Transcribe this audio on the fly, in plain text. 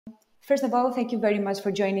First of all, thank you very much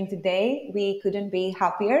for joining today. We couldn't be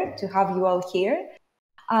happier to have you all here.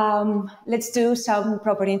 Let's do some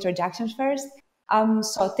proper introductions first. I'm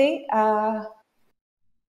Soti,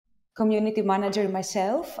 community manager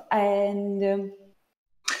myself, and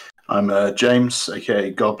I'm James,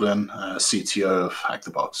 aka g0blin, CTO of Hack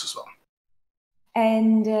the Box as well.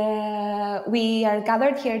 And we are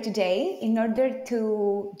gathered here today in order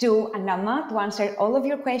to do a NAMA, to answer all of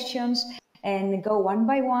your questions and go one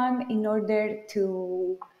by one in order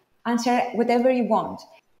to answer whatever you want.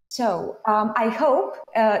 So I hope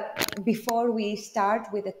before we start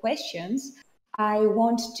with the questions, I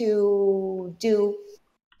want to do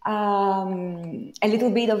a little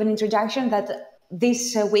bit of an introduction that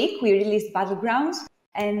this week we released Battlegrounds.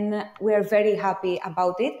 And we're very happy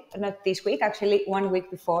about it. Not this week, actually 1 week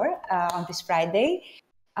before, on this Friday.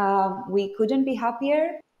 We couldn't be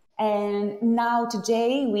happier. And now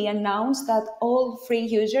today we announced that all free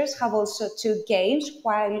users have also 2 games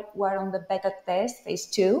while we're on the beta test, phase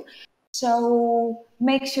 2. So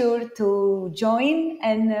make sure to join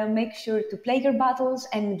and make sure to play your battles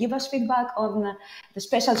and give us feedback on the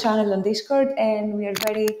special channel on Discord. And we are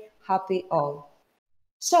very happy all.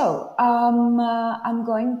 So I'm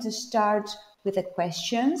going to start with the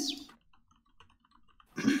questions.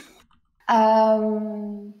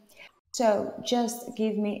 So just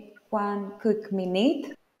give me 1 quick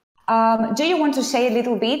minute. Do you want to say a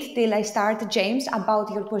little bit till I start, James,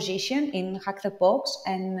 about your position in Hack the Box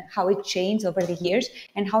and how it changed over the years,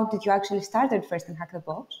 and how did you actually start first in Hack the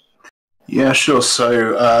Box? Yeah, sure.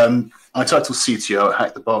 So I title CTO at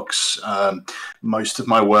Hack the Box. Most of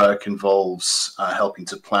my work involves helping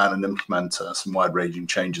to plan and implement some wide-ranging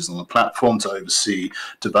changes on the platform, to oversee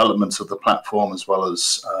development of the platform, as well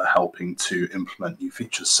as helping to implement new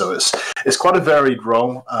features. So it's quite a varied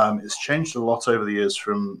role. It's changed a lot over the years.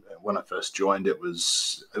 From when I first joined, it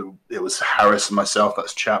was Harris and myself,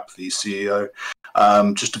 that's Chap, the CEO,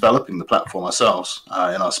 just developing the platform ourselves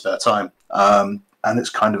in our spare time. And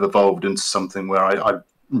it's kind of evolved into something where I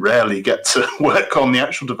rarely get to work on the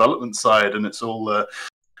actual development side, and it's all a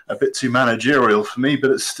bit too managerial for me.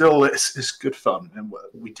 But it's good fun, and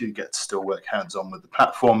we do get to still work hands-on with the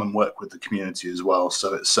platform and work with the community as well.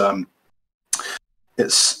 So it's an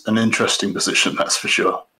interesting position, that's for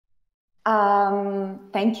sure.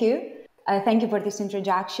 Thank you. Thank you for this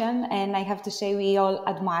introduction, and I have to say we all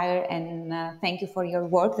admire and thank you for your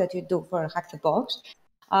work that you do for Hack the Box.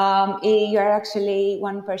 You're actually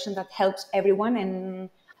one person that helps everyone and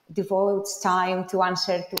devotes time to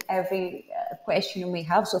answer to every question we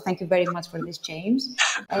have. So thank you very much for this, James,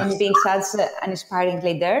 and being such an inspiring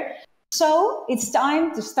leader. So it's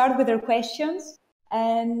time to start with our questions,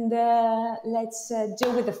 and let's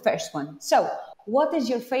do with the first one. So what is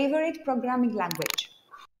your favorite programming language?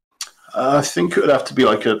 I think it would have to be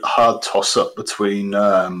like a hard toss-up between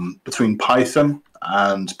Python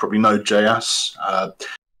and probably Node.js.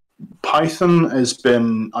 Python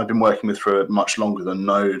I've been working with for much longer than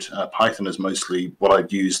Node. Python is mostly what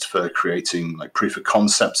I've used for creating like proof of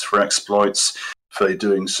concepts for exploits, for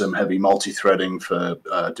doing some heavy multi-threading, for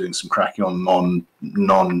doing some cracking on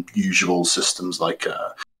non-usual systems like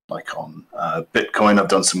on Bitcoin. I've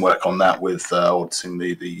done some work on that with auditing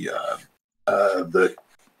the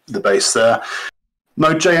base there.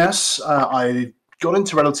 Node.js, I got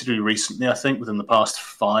into relatively recently, I think within the past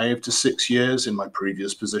 5 to 6 years in my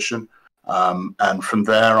previous position. And from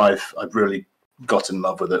there, I've really got in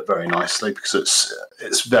love with it very nicely, because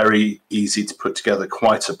it's very easy to put together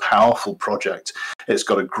quite a powerful project. It's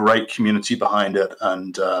got a great community behind it,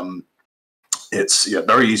 and it's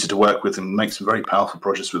very easy to work with and make some very powerful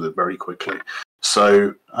projects with it very quickly.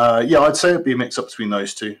 So I'd say it'd be a mix up between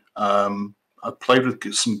those two. I've played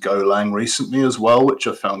with some Golang recently as well, which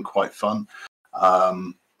I found quite fun.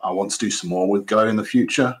 I want to do some more with Go in the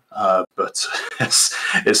future, but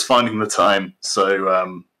it's finding the time.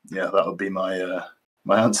 So that would be my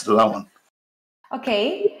answer to that one.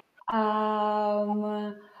 Okay,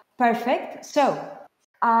 perfect. So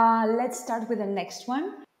let's start with the next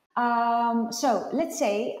one. So let's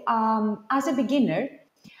say as a beginner,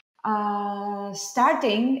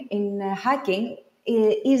 starting in hacking,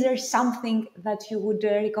 is there something that you would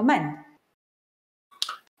recommend?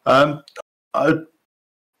 I'd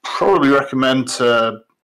probably recommend to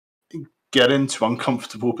get into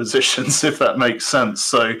uncomfortable positions, if that makes sense.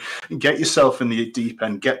 So get yourself in the deep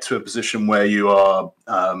end, get to a position where you are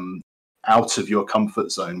out of your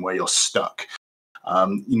comfort zone, where you're stuck.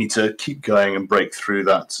 You need to keep going and break through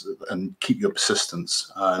that and keep your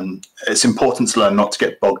persistence. It's important to learn not to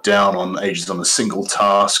get bogged down on ages on a single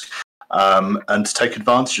task, and to take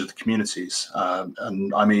advantage of the communities.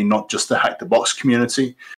 And I mean, not just the Hack the Box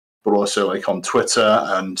community, but also like on Twitter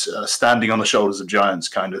and standing on the shoulders of giants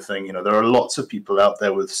kind of thing. You know, there are lots of people out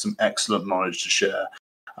there with some excellent knowledge to share.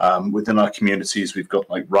 Within our communities, we've got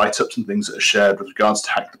like write-ups and things that are shared with regards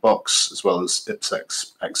to Hack the Box, as well as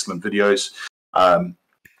IPSEC's excellent videos.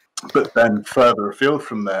 But then further afield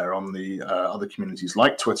from there, on the other communities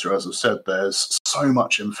like Twitter, as I've said, there's so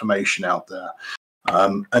much information out there.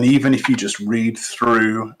 And even if you just read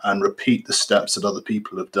through and repeat the steps that other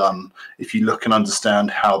people have done, if you look and understand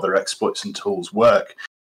how their exploits and tools work,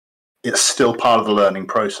 it's still part of the learning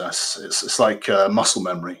process. It's like muscle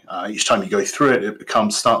memory. Each time you go through it,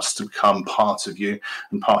 it starts to become part of you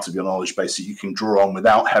and part of your knowledge base that you can draw on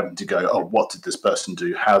without having to go, oh, what did this person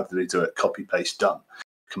do? How did they do it? Copy, paste, done.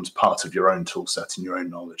 It becomes part of your own tool set and your own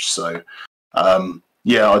knowledge. So,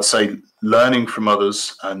 yeah, I'd say learning from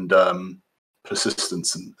others and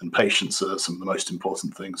persistence and patience are some of the most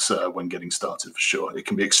important things when getting started, for sure. It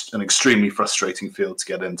can be an extremely frustrating field to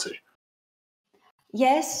get into.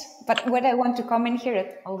 Yes, but what I want to comment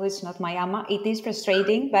here, although it's not my AMA, it is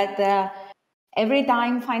frustrating, but every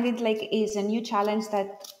time find it like is a new challenge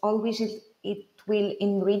that always it will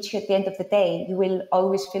enrich you at the end of the day. You will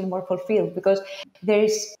always feel more fulfilled because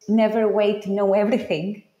there's never a way to know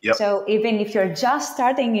everything. Yep. So even if you're just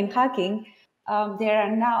starting in hacking, there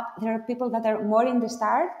are people that are more in the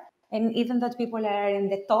start, and even though people are in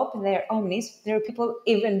the top, they're omnis, there are people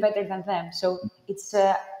even better than them. So it's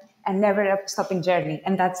a never stopping journey,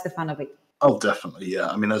 and that's the fun of it. Oh, definitely, yeah.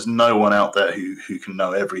 I mean, there's no one out there who can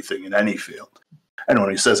know everything in any field. Anyone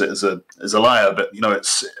who says it is a liar, but you know,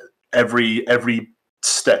 it's every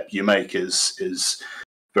step you make is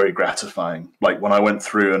very gratifying. Like when I went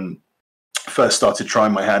through and first started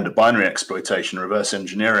trying my hand at binary exploitation, reverse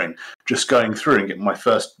engineering, just going through and getting my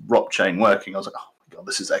first ROP chain working, I was like, oh my God,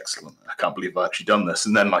 this is excellent. I can't believe I've actually done this.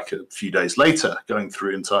 And then like a few days later, going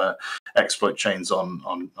through entire exploit chains on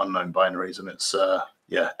unknown binaries. And it's,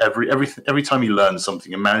 yeah, every time you learn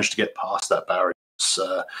something and manage to get past that barrier,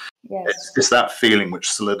 it's that feeling which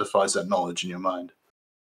solidifies that knowledge in your mind.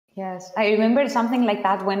 Yes, I remember something like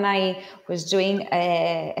that when I was doing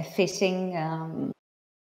a phishing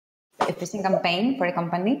campaign for a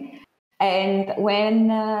company, and when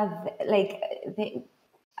the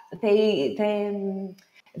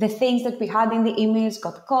things that we had in the emails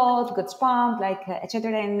got caught, got spammed,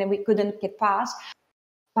 etc., and we couldn't get past.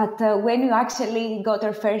 But when you actually got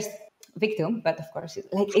our first victim, but of course,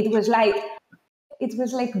 it was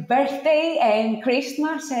like birthday and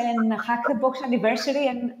Christmas and Hack the Box anniversary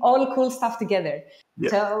and all cool stuff together. Yeah.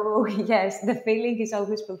 So yes, the feeling is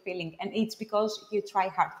always fulfilling, and it's because you try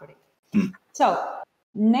hard for it. So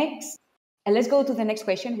next, let's go to the next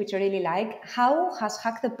question, which I really like. How has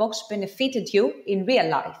Hack the Box benefited you in real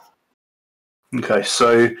life? Okay,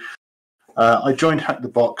 so I joined Hack the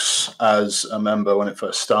Box as a member when it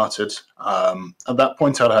first started. At that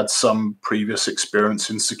point, I'd had some previous experience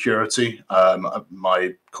in security.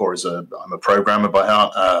 My core is I'm a programmer by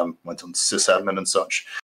heart, went on to sysadmin and such.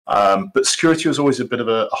 But security was always a bit of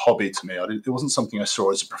a hobby to me. It wasn't something I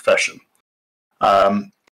saw as a profession.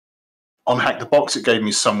 On Hack the Box, it gave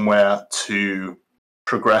me somewhere to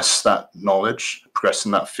progress that knowledge, progress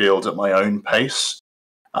in that field at my own pace.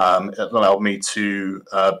 It allowed me to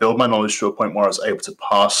build my knowledge to a point where I was able to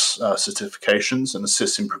pass certifications and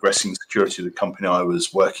assist in progressing security of the company I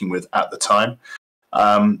was working with at the time.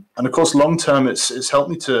 And of course, long term, it's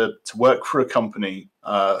helped me to work for a company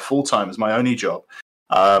full time as my only job,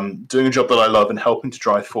 doing a job that I love and helping to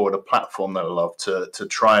drive forward a platform that I love to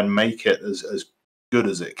try and make it as good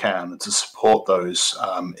as it can and to support those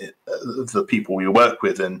the people we work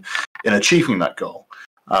with in achieving that goal.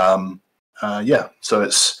 Yeah, so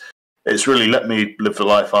it's really let me live the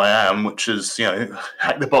life I am, which is, you know,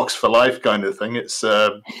 Hack the Box for life kind of thing. It's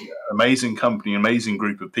an amazing company, amazing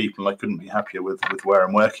group of people, and I couldn't be happier with where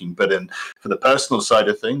I'm working. But for the personal side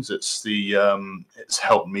of things, it's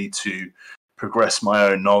helped me to progress my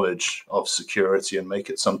own knowledge of security and make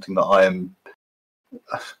it something that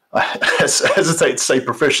I hesitate to say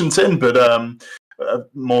proficient in, but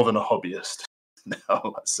more than a hobbyist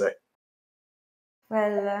now, let's say.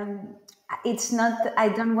 Well, it's not, I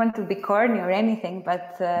don't want to be corny or anything,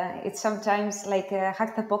 but it's sometimes like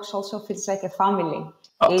Hack the Box also feels like a family.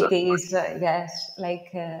 Oh, it is, yes,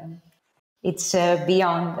 like it's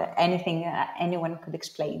beyond anything anyone could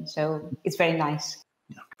explain. So it's very nice.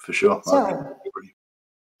 Yeah, for sure. So,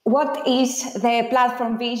 what is the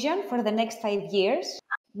platform vision for the next 5 years?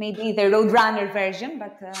 Maybe the Roadrunner version,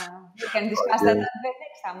 but we can discuss that the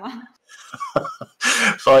next time.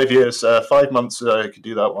 5 years, 5 months, I could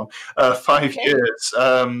do that one. 5 years.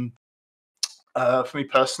 For me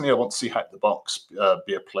personally, I want to see Hack the Box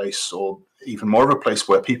be a place, or even more of a place,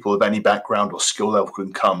 where people of any background or skill level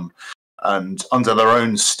can come and, under their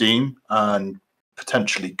own steam and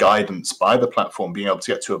potentially guidance by the platform, being able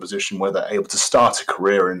to get to a position where they're able to start a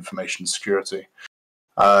career in information security.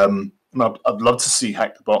 I'd love to see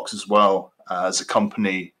Hack the Box as well as a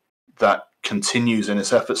company that continues in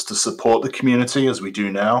its efforts to support the community as we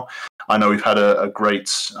do now. I know we've had a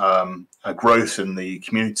great growth in the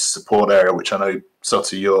community support area, which I know,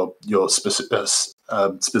 Soti, you're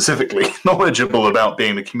specifically knowledgeable about,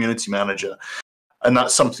 being the community manager. And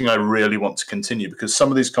that's something I really want to continue, because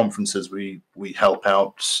some of these conferences we help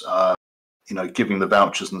out, giving the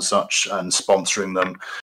vouchers and such and sponsoring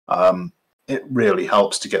them. It really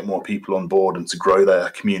helps to get more people on board and to grow their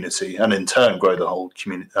community, and in turn grow the whole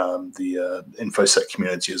community, the InfoSec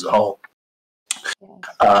community as a whole.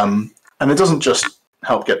 And it doesn't just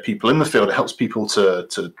help get people in the field; it helps people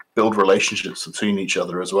to build relationships between each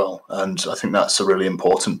other as well. And I think that's a really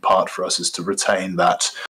important part for us, is to retain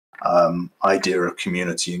that idea of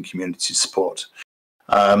community and community support.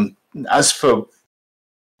 As for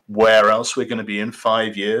where else we're going to be in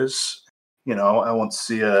 5 years, I want to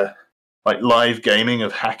see live gaming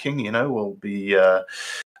of hacking. Will be that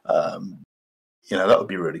would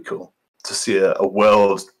be really cool to see a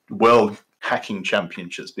world hacking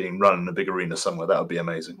championships being run in a big arena somewhere. That would be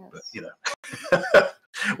amazing. Yes. But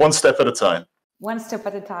one step at a time. One step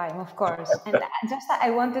at a time, of course. And just I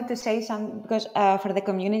wanted to say something, because for the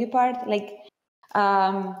community part,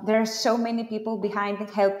 there are so many people behind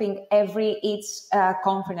helping each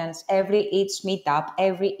conference, each meetup,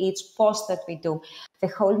 each post that we do. The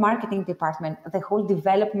whole marketing department, the whole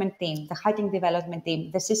development team, the hacking development team,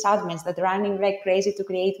 the sysadmins that are running like crazy to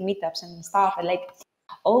create meetups and stuff. And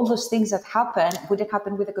all those things that happen would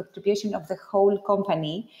happen with the contribution of the whole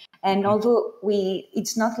company. And although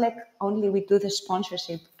it's not only we do the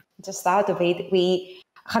sponsorship just out of it,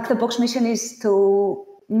 Hack the Box mission is to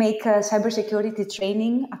make cybersecurity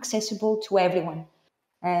training accessible to everyone.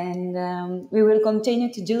 And we will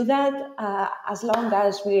continue to do that as long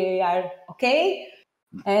as we are okay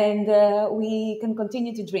and we can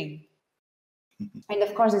continue to dream. And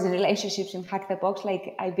of course, there's relationships in Hack the Box.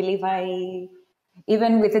 I believe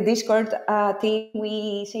even with the Discord team,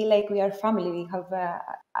 we say we are family. We have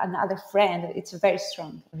another friend. It's a very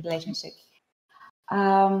strong relationship.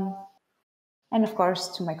 And of course,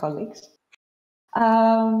 to my colleagues.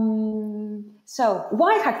 So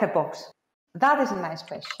why Hack the Box? That is a nice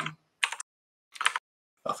question.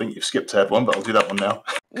 I think you've skipped ahead one, but I'll do that one now.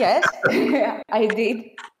 Yes, I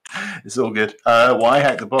did. It's all good. Why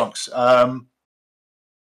Hack the Box?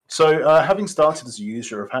 So having started as a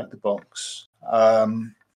user of Hack the Box, I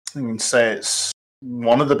can say it's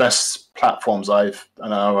one of the best platforms I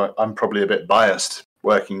know I'm probably a bit biased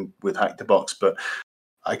working with Hack the Box, but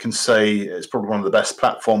I can say it's probably one of the best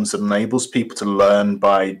platforms that enables people to learn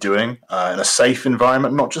by doing in a safe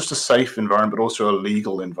environment, not just a safe environment, but also a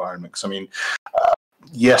legal environment. Because,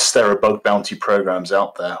 yes, there are bug bounty programs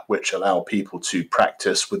out there which allow people to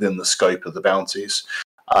practice within the scope of the bounties.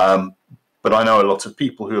 But I know a lot of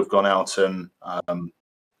people who have gone out and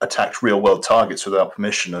attacked real-world targets without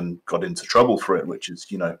permission and got into trouble for it, which is,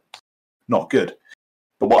 not good.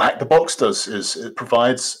 But what Hack the Box does is it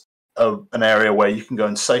provides an area where you can go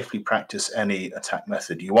and safely practice any attack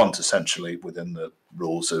method you want, essentially within the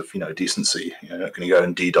rules of decency. You're not going to go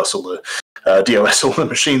and DDoS all the DOS all the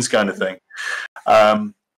machines, kind of thing.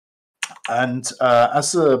 And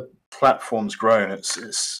as the platform's grown,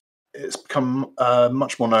 it's become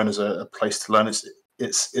much more known as a place to learn.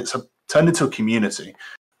 It's turned into a community.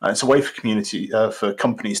 It's a way for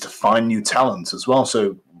companies to find new talent as well.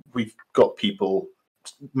 So we've got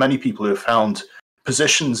many people who have found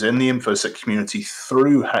positions in the InfoSec community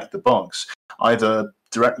through Hack the Box, either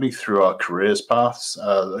directly through our careers paths,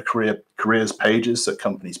 the careers pages that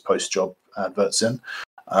companies post job adverts in,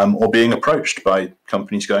 or being approached by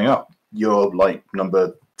companies going, "Oh, you're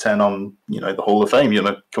number 10 on the Hall of Fame.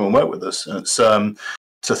 Come and work with us." And it's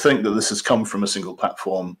to think that this has come from a single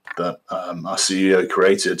platform that our CEO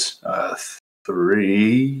created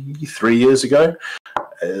 3 years ago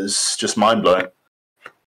is just mind blowing.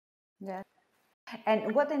 Yeah.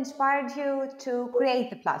 And what inspired you to create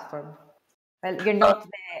the platform? Well, you're not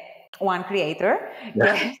the one creator.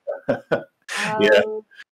 Yeah. Yeah.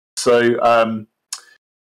 So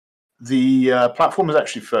the platform was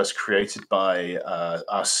actually first created by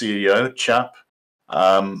our CEO, Chap.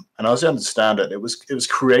 And as I understand it, it was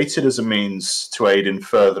created as a means to aid in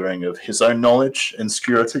furthering of his own knowledge in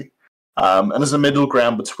security, and as a middle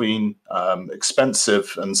ground between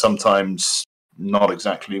expensive and sometimes not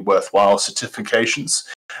exactly worthwhile certifications,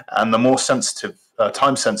 and the more sensitive,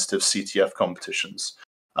 time-sensitive CTF competitions.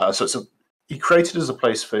 He created as a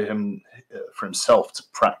place for himself to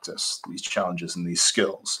practice these challenges and these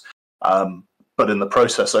skills, but in the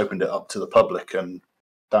process opened it up to the public, and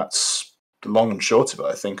that's the long and short of it,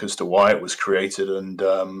 I think, as to why it was created and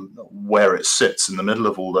where it sits in the middle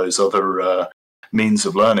of all those other means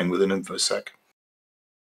of learning within InfoSec.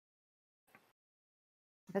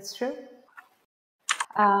 That's true.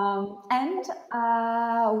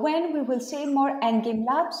 When we will see more Endgame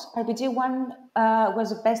labs, RPG 1 was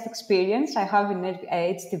the best experience I have in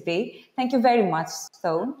HTV. Thank you very much,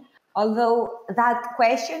 Stone. Although that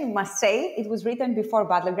question, must say, it was written before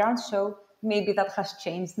Battlegrounds, so maybe that has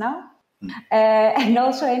changed now. And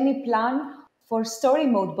also, any plan for story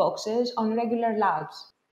mode boxes on regular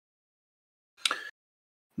labs?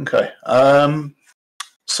 Okay.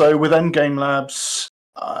 So with Endgame labs,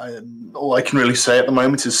 all I can really say at the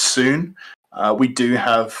moment is soon. We do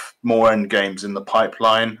have more Endgames in the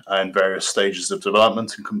pipeline and various stages of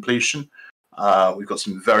development and completion. We've got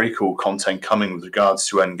some very cool content coming with regards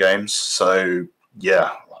to Endgames. So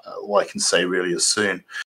yeah, all I can say really is soon.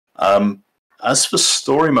 As for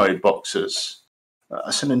story mode boxes,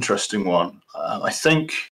 that's an interesting one. I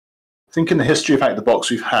think in the history of Hack the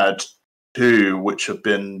Box, we've had two which have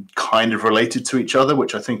been kind of related to each other,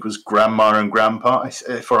 which I think was Grandma and Grandpa.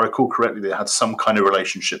 If I recall correctly, they had some kind of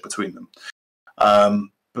relationship between them.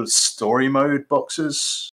 But story mode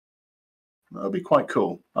boxes, that'll be quite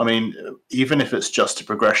cool. I mean, even if it's just a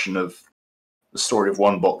progression of the story of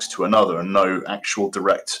one box to another and no actual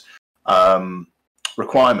direct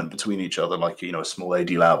requirement between each other, like, a small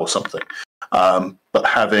AD lab or something. But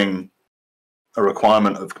having a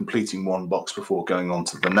requirement of completing one box before going on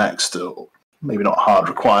to the next, or maybe not a hard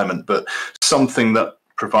requirement, but something that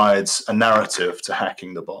provides a narrative to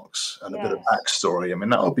hacking the box and a bit of backstory. I mean,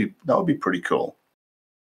 that would be pretty cool.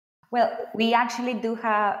 Well, we actually do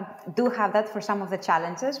have that for some of the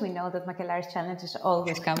challenges. We know that Makellar's challenges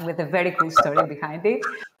always come with a very cool story behind it,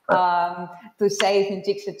 to save in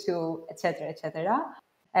Jigsaw 2, etc., etc.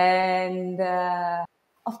 And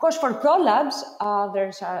of course, for Pro Labs,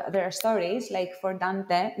 there are stories, like for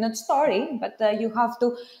Dante, not story, but you have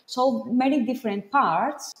to solve many different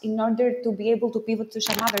parts in order to be able to pivot to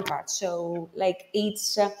some other parts. So, like,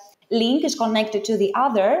 each link is connected to the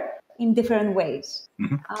other in different ways.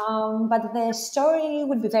 Mm-hmm. But the story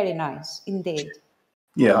would be very nice, indeed.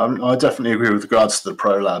 Yeah, I definitely agree with regards to the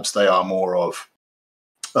Pro Labs. They are more of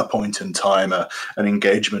a point in time, an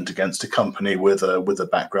engagement against a company with a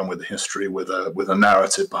background, with a history, with a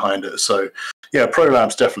narrative behind it. So, yeah, Pro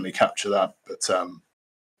Labs definitely capture that. But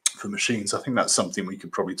for machines, I think that's something we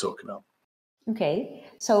could probably talk about. Okay,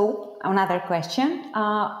 so another question: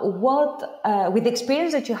 with the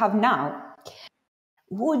experience that you have now,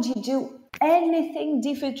 would you do anything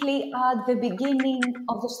differently at the beginning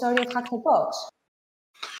of the story of Hack the Box?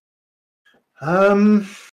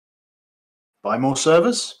 Buy more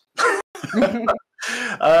servers?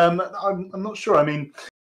 I'm not sure. I mean,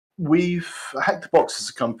 Hack the Box as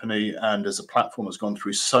a company and as a platform has gone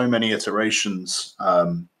through so many iterations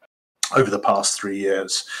over the past 3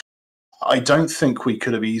 years. I don't think we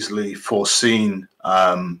could have easily foreseen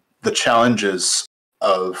the challenges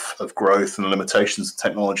of growth and the limitations of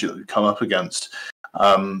technology that we've come up against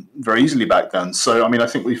very easily back then. So, I mean, I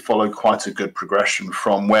think we followed quite a good progression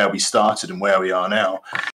from where we started and where we are now.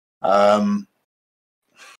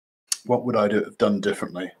 What would I have done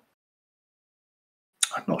differently?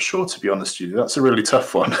 I'm not sure, to be honest with you. That's a really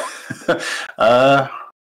tough one. I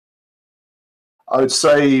would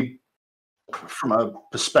say, from a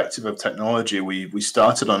perspective of technology, we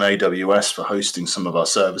started on AWS for hosting some of our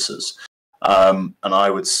services. And I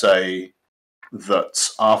would say that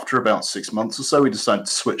after about 6 months or so, we decided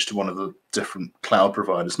to switch to one of the different cloud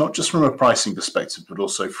providers, not just from a pricing perspective, but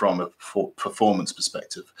also from a performance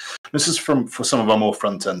perspective. This is for some of our more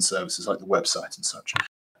front-end services, like the website and such.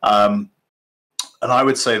 And I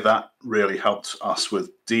would say that really helped us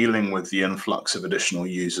with dealing with the influx of additional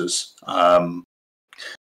users.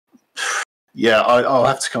 Yeah, I'll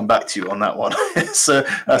have to come back to you on that one. That's a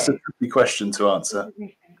tricky question to answer.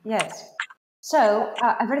 Yes. So,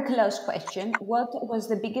 a very close question. What was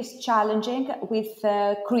the biggest challenging with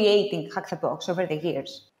creating Hack the Box over the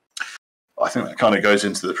years? I think that kind of goes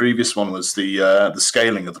into the previous one, was the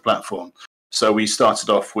scaling of the platform. So we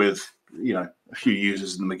started off with, a few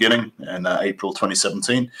users in the beginning in April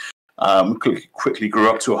 2017. Quickly grew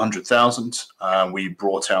up to 100,000. We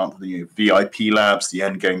brought out the VIP labs, the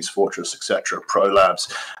Endgames, Fortress, etc., Pro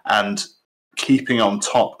Labs, and keeping on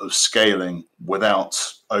top of scaling without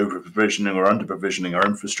over-provisioning or under-provisioning our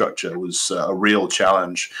infrastructure was a real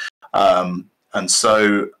challenge. And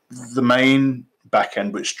so the main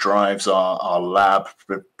backend which drives our lab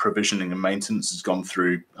provisioning and maintenance has gone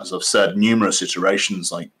through, as I've said, numerous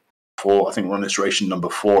iterations, like I think we're on iteration number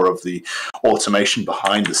 4 of the automation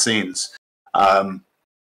behind the scenes. And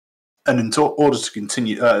in order to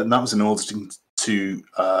continue, and that was in order to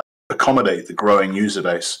accommodate the growing user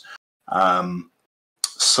base.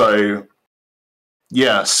 So,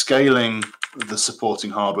 yeah, scaling the supporting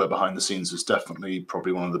hardware behind the scenes is definitely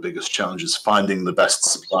probably one of the biggest challenges, finding the best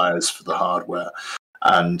suppliers for the hardware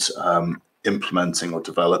and implementing or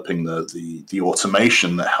developing the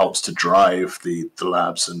automation that helps to drive the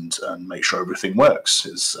labs and make sure everything works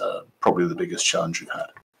is probably the biggest challenge we've had.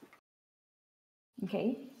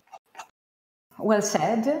 Okay. Well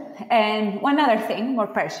said. And one other thing, more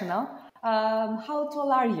personal, how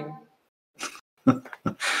tall are you?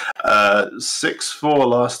 6'4"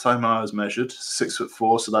 last time I was measured,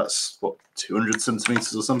 6'4", so that's what, 200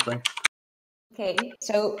 centimeters or something. Okay,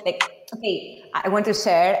 so I want to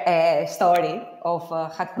share a story of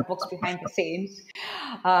Hack the Box behind the scenes.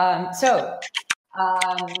 We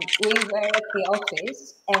were at the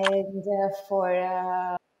office, and for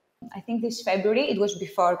I think this February, it was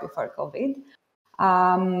before COVID.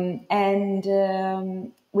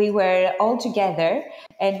 We were all together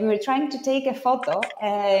and we were trying to take a photo,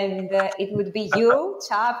 and it would be you,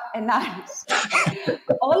 Chap, and Aris.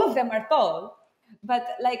 All of them are tall,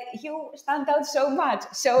 but like you stand out so much.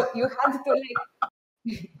 So you had to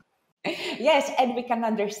yes, and we can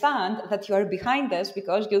understand that you are behind us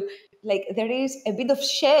because you there is a bit of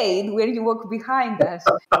shade where you walk behind us.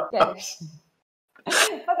 Yes.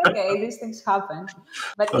 But okay, these things happen.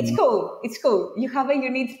 But it's cool. It's cool. You have a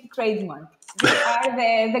unique trademark. You are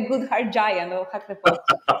the good heart giant of Hack the Box.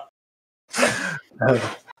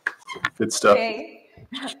 Good stuff. Okay.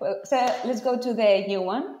 Well, so let's go to the new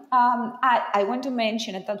one. I want to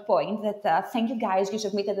mention at that point that thank you guys. You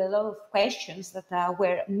submitted a lot of questions that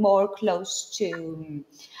were more close to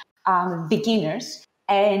beginners.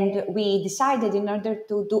 And we decided, in order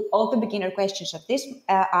to do all the beginner questions of this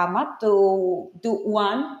AMA, to do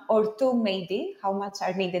 1 or 2 maybe, how much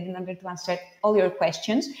are needed in order to answer all your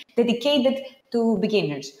questions, dedicated to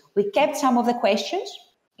beginners. We kept some of the questions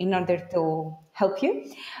in order to help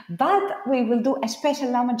you, but we will do a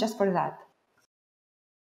special AMA just for that.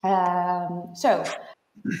 So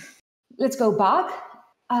let's go back.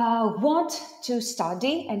 Want to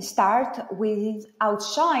study and start with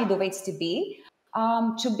outside of HTB,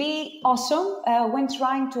 to be awesome when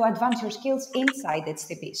trying to advance your skills inside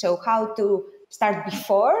HTB. So how to start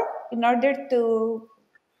before in order to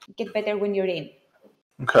get better when you're in.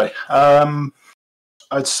 Okay.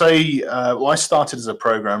 I'd say, well, I started as a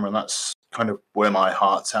programmer, and that's kind of where my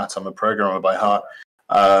heart's at. I'm a programmer by heart.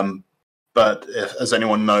 But as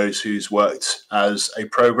anyone knows who's worked as a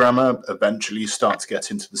programmer, eventually you start to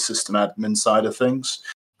get into the system admin side of things.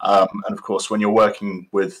 And of course, when you're working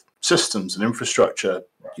with systems and infrastructure,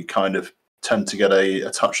 you kind of tend to get a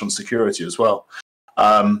touch on security as well.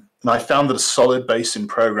 And I found that a solid base in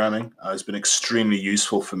programming has been extremely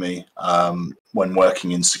useful for me when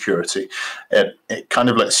working in security. It kind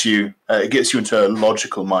of lets you, it gets you into a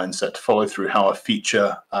logical mindset to follow through how a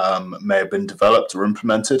feature may have been developed or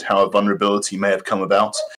implemented, how a vulnerability may have come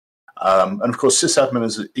about. And of course, sysadmin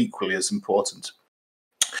is equally as important.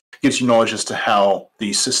 It gives you knowledge as to how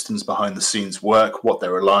these systems behind the scenes work, what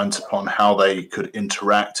they're reliant upon, how they could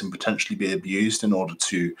interact and potentially be abused in order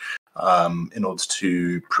to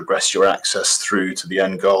progress your access through to the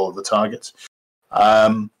end goal of the target.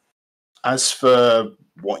 As for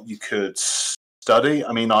what you could study,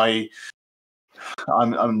 I mean, I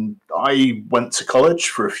went to college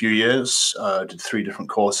for a few years, did 3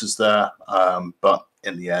 different courses there, but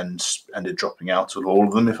in the end ended dropping out of all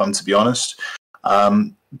of them, if I'm to be honest,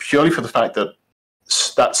 purely for the fact that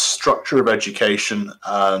that structure of education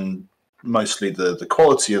and mostly the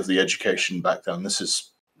quality of the education back then, this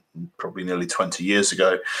is probably nearly 20 years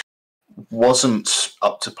ago, wasn't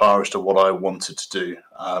up to par as to what I wanted to do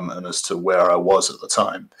and as to where I was at the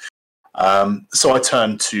time. So I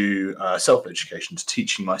turned to self-education, to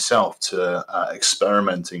teaching myself, to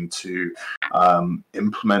experimenting, to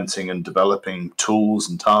implementing and developing tools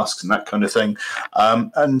and tasks and that kind of thing.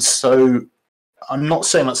 And so I'm not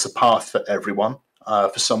saying that's the path for everyone.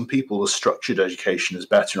 For some people, the structured education is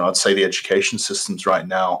better. And I'd say the education systems right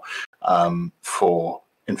now for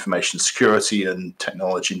information security and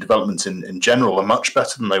technology and development in general are much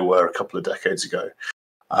better than they were a couple of decades ago.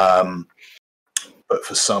 But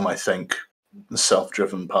for some, I think the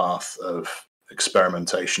self-driven path of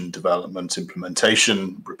experimentation, development,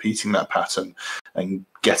 implementation, repeating that pattern, and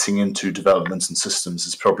getting into development and systems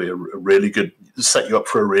is probably a really good, set you up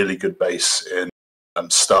for a really good base in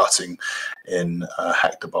starting in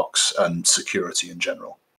Hack the Box and security in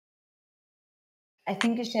general. I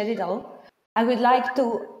think you said it all. I would like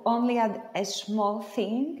to only add a small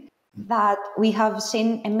thing, that we have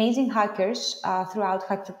seen amazing hackers throughout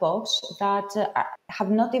Hack the Box that have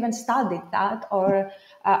not even studied that, or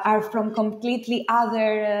are from completely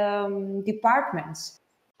other departments.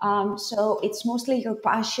 So it's mostly your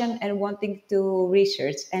passion and wanting to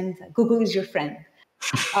research, and Google is your friend.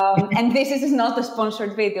 And this is not a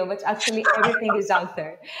sponsored video, but actually everything is out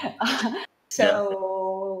there.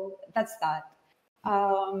 So that's that.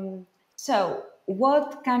 So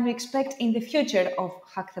what can we expect in the future of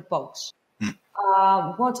Hack the Box?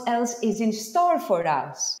 What else is in store for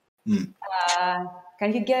us?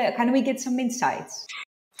 Can we get some insights?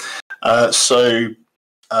 So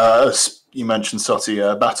as you mentioned, Soti,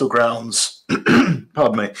 Battlegrounds,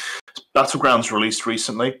 pardon me, Battlegrounds released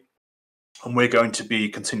recently, and we're going to be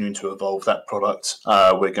continuing to evolve that product.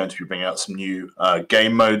 We're going to be bringing out some new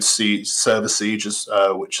game modes, Server Siege,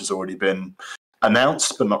 which has already been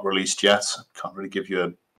announced but not released yet. Can't really give you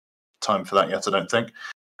a time for that yet, I don't think.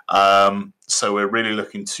 So we're really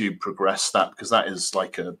looking to progress that, because that is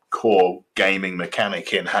like a core gaming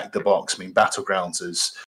mechanic in Hack the Box. I mean, Battlegrounds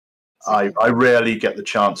is... I rarely get the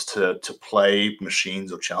chance to play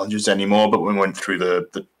machines or challenges anymore, but when we went through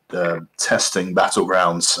the testing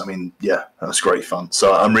Battlegrounds, I mean, yeah, that was great fun.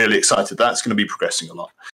 So I'm really excited. That's going to be progressing a lot.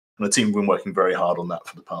 And the team have been working very hard on that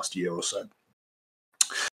for the past year or so.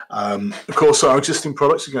 Of course, our existing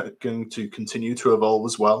products are going to continue to evolve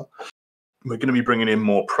as well. We're going to be bringing in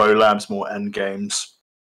more pro labs, more end games.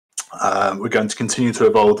 We're going to continue to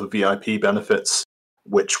evolve the VIP benefits,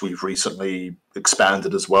 which we've recently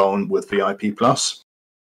expanded as well with VIP Plus.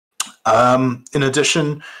 In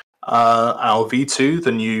addition, our V2,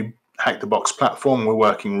 the new Hack the Box platform, we're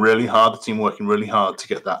working really hard, the team working really hard to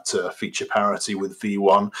get that to feature parity with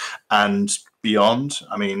V1 and beyond.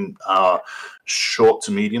 I mean, our short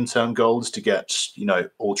to medium term goal is to get,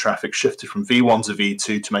 all traffic shifted from V1 to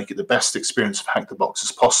V2 to make it the best experience of Hack the Box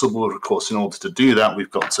as possible. Of course, in order to do that, we've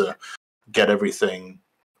got to get everything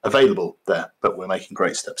available there, but we're making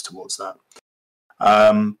great steps towards that.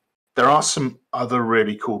 There are some other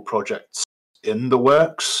really cool projects in the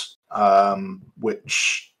works,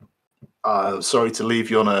 which sorry to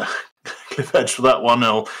leave you on a cliff edge for that one.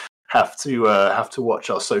 I'll have to watch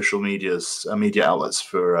our social media outlets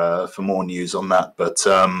for more news on that. But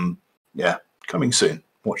yeah, coming soon.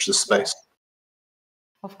 Watch this space.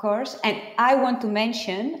 Of course, and I want to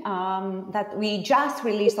mention that we just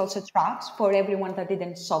released also tracks for everyone that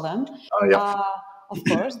didn't saw them. Oh, yeah. Of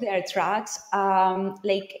course, there are tracks.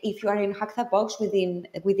 Like if you are in Hack the Box with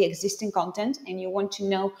the existing content and you want to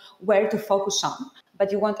know where to focus on,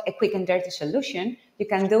 but you want a quick and dirty solution, you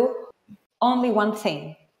can do only one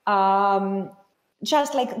thing.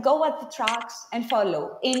 Just like go at the tracks and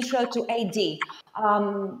follow. Intro to AD.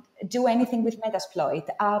 Do anything with Metasploit,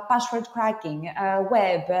 password cracking,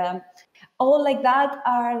 web. All like that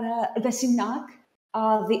are the SynAC,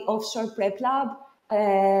 the offshore prep lab,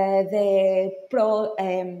 the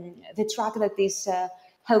track that is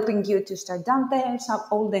helping you to start Dante, some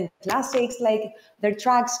olden classics. Like their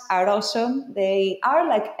tracks are awesome. They are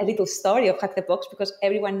like a little story of Hack the Box, because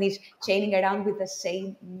everyone is chaining around with the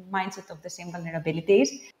same mindset of the same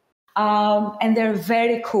vulnerabilities. And they're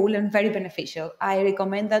very cool and very beneficial. I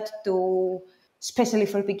recommend that especially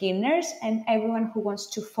for beginners and everyone who wants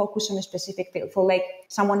to focus on a specific field. For like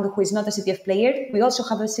someone who is not a CTF player, we also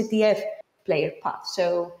have a CTF player path,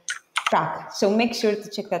 so track. So make sure to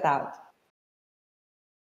check that out.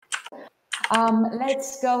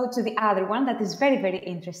 Let's go to the other one that is very, very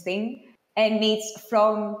interesting, and it's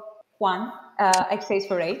from Juan, X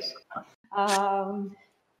for H.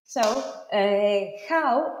 So,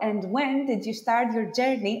 how and when did you start your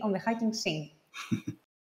journey on the hacking scene?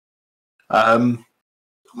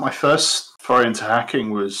 My first foray into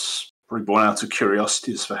hacking was probably born out of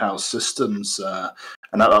curiosities for how systems,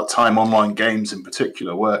 and at that time, online games in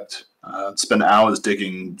particular, worked. I'd spent hours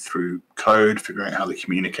digging through code, figuring out how they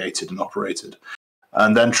communicated and operated,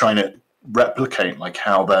 and then trying to replicate like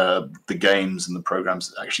how the games and the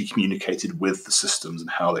programs actually communicated with the systems and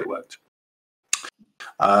how they worked.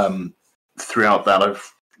 Throughout that,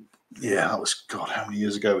 that was, God, how many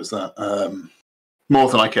years ago was that? More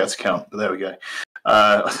than I care to count, but there we go.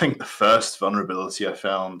 I think the first vulnerability I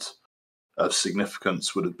found of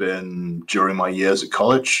significance would have been during my years at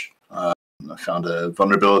college. I found a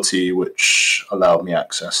vulnerability which allowed me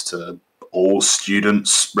access to all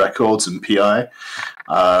students' records in PI.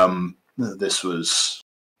 This was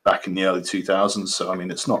back in the early 2000s, so I mean,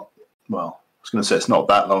 it's not, well, I was going to say it's not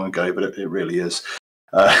that long ago, but it really is.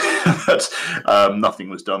 But nothing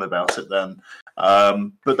was done about it then.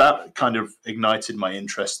 But that kind of ignited my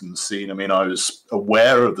interest in the scene. I mean, I was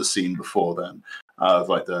aware of the scene before then, of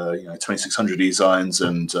like the 2600 e-signs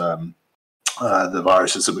and the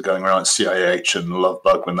viruses that were going around, CIH and Love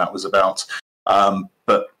Bug when that was about.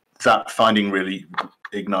 But that finding really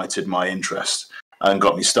ignited my interest and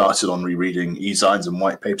got me started on rereading e-signs and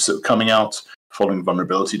white papers that were coming out, following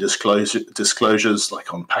vulnerability disclosures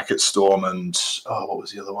like on Packet Storm and, what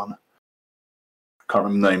was the other one? Can't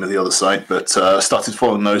remember the name of the other site, but started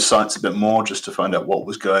following those sites a bit more just to find out what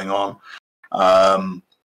was going on. Following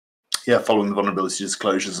the vulnerability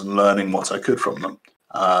disclosures and learning what I could from them.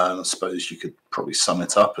 I suppose you could probably sum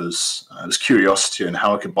it up as curiosity and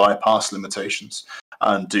how I could bypass limitations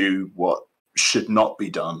and do what should not be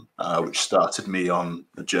done, which started me on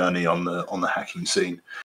a journey on the hacking scene.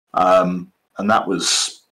 And that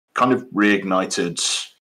was kind of reignited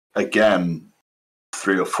again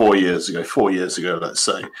 3 or 4 years ago, let's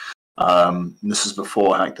say. This is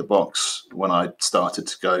before Hack the Box, when I started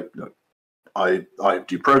to go, I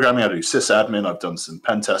do programming, I do sysadmin, I've done some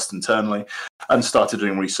pen tests internally, and started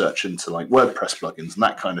doing research into like WordPress plugins and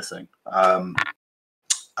that kind of thing.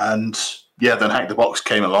 Then Hack the Box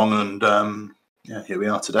came along, and here we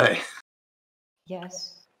are today.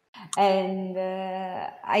 Yes. And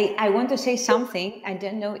I want to say something. I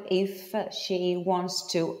don't know if she wants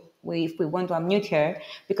to, if we want to unmute her,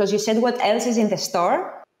 because you said what else is in the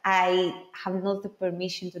store. I have not the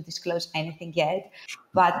permission to disclose anything yet,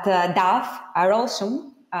 but Daph, our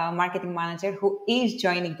awesome marketing manager, who is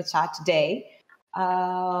joining the chat today,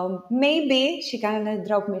 maybe she can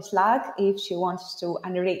drop me a Slack if she wants to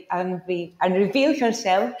unreveal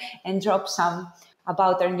herself and drop some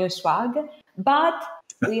about our new swag. But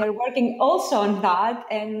we are working also on that,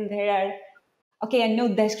 and I know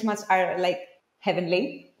desk mats are like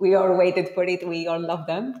heavenly. We all waited for it. We all love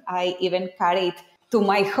them. I even carry it to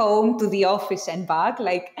my home, to the office and back.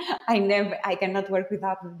 Like I cannot work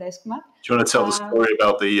without the desk mat. Do you want to tell the story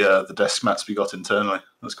about the desk mats we got internally?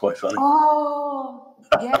 That's quite funny. Oh,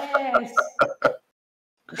 yes.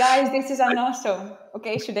 Guys, this is an awesome.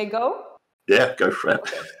 Okay, should I go? Yeah, go for it.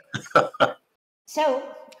 Okay. So,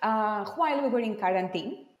 while we were in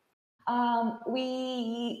quarantine,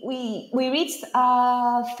 we reached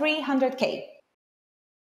 300K.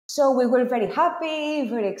 So we were very happy,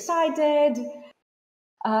 very excited.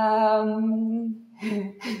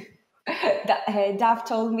 Daph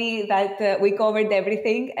told me that we covered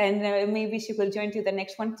everything, and maybe she will join to the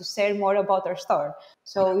next one to share more about our store.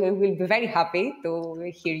 So we will be very happy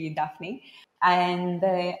to hear you, Daphne, and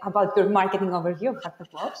about your marketing overview of Hack the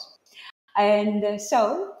Box. And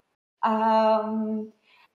so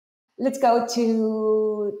let's go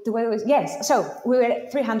to where it was. Yes, so we were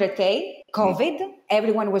at 300K, COVID,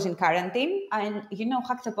 everyone was in quarantine. And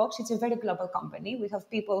Hack the Box, it's a very global company. We have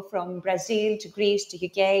people from Brazil to Greece to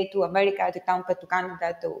UK to America to Tampa to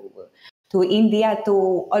Canada to India to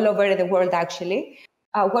all over the world, actually.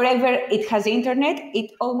 Wherever it has internet,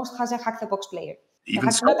 it almost has a Hack the Box player.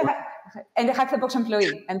 And a Hack the Box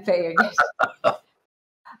employee and player, yes.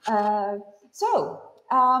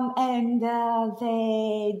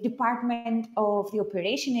 The Department of the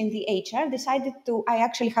Operation and the HR decided to, I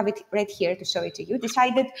actually have it right here to show it to you,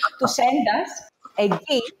 decided to send us a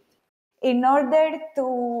gift in order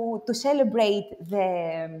to celebrate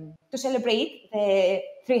the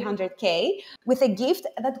 300K with a gift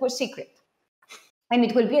that was secret. And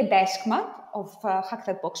it will be a desk mat of Hack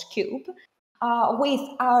That Box Cube with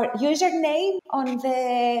our username on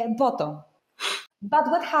the bottom. But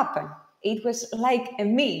what happened? It was like a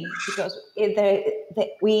meme because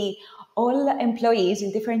we all employees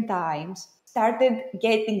in different times started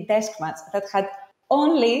getting desk mats that had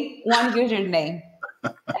only one username.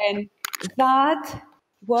 And that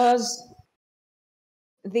was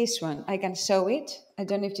this one. I can show it. I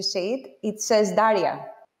don't know if you see it. It says Daria.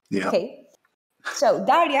 Yeah. Okay. So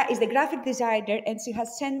Daria is the graphic designer, and she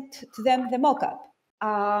has sent to them the mock-up.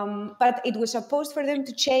 But it was supposed for them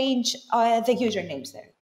to change the usernames there.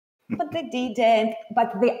 But they didn't.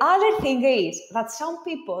 But the other thing is that some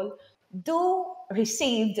people do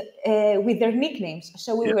received with their nicknames.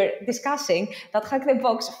 So we were discussing that Hack the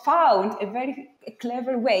Box found a very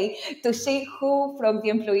clever way to see who from the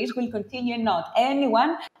employees will continue and not.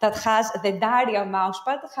 Anyone that has the Daria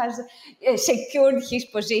mousepad has secured his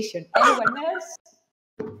position. Anyone else?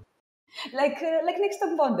 Like next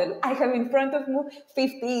to bundle, I have in front of me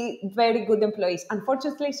 50 very good employees.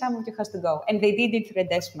 Unfortunately, some of you has to go, and they did it through a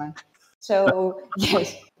desk man. So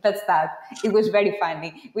yes, that's that. It was very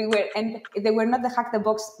funny. And they were not the hack the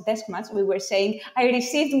box desk mats. We were saying, I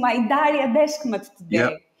received my Daria desk mat Yeah,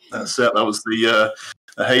 today. that's it. That was the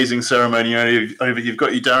hazing ceremony over. You've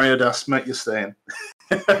got your Daria desk mat. You're staying.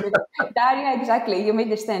 Daria, exactly. You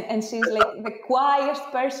understand. And she's like the quietest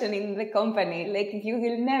person in the company. Like you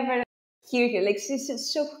will never hear her. Like she's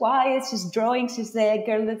so quiet. She's drawing. She's the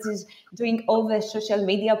girl that is doing all the social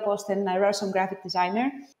media posts and an awesome graphic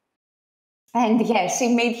designer. And yeah,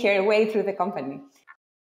 she made her way through the company,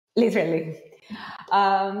 literally.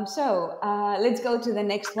 Let's go to the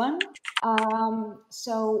next one.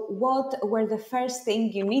 So what were the first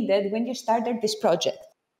thing you needed when you started this project?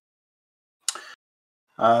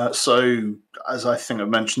 So, as I think I've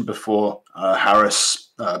mentioned before, Harris,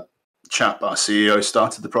 chap, our CEO,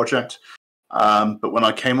 started the project. But when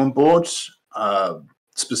I came on board,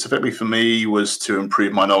 specifically for me, was to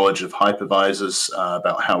improve my knowledge of hypervisors,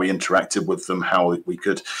 about how we interacted with them, how we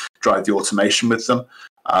could drive the automation with them,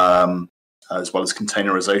 as well as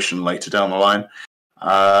containerization later down the line.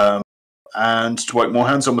 And to work more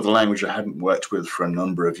hands-on with the language I hadn't worked with for a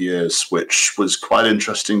number of years, which was quite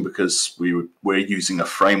interesting because we're using a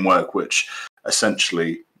framework which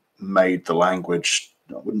essentially made the language,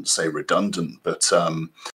 I wouldn't say redundant, but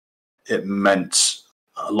it meant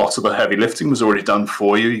a lot of the heavy lifting was already done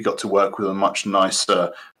for you. You got to work with a much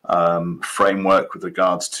nicer framework with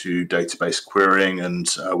regards to database querying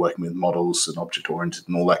and working with models and object-oriented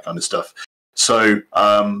and all that kind of stuff. So,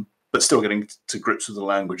 but still getting to grips with the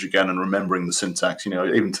language again and remembering the syntax.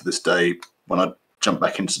 Even to this day, when I jump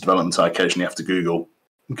back into development, I occasionally have to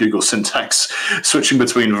Google syntax. Switching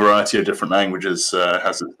between a variety of different languages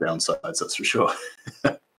has its downsides, that's for sure.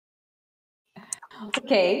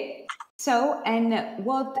 Okay. So, and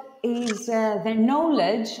what is the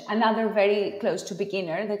knowledge, another very close to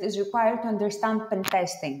beginner, that is required to understand pen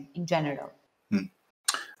testing in general?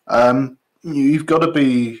 You've got to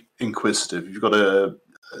be inquisitive. You've got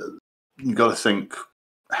to think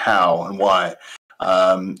how and why.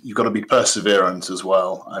 You've got to be perseverant as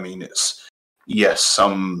well. I mean,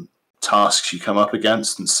 some tasks you come up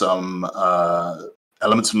against and some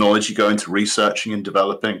elements of knowledge you go into researching and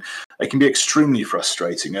developing. It can be extremely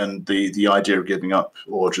frustrating, and the idea of giving up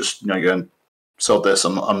or just going, solve this,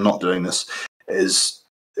 I'm not doing this,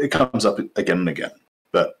 it comes up again and again.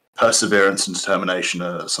 But perseverance and determination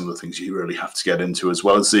are some of the things you really have to get into, as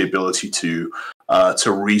well as the ability to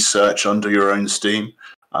research under your own steam,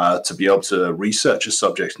 to be able to research a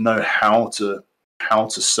subject, know how to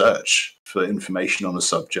search for information on a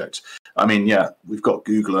subject. I mean, yeah, we've got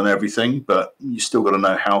Google and everything, but you still got to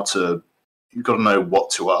know you've got to know what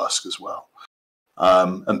to ask as well.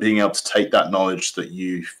 And being able to take that knowledge that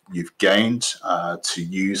you've gained to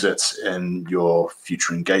use it in your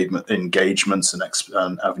future engagements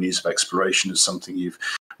and avenues of exploration is something you've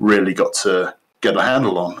really got to get a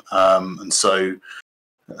handle on. And so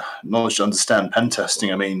knowledge to understand pen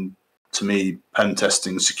testing, I mean, to me, pen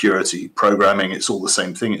testing, security, programming, it's all the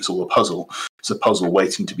same thing. It's all a puzzle. It's a puzzle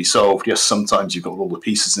waiting to be solved. Yes, sometimes you've got all the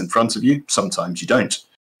pieces in front of you. Sometimes you don't.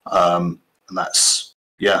 And that's,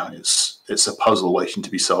 it's a puzzle waiting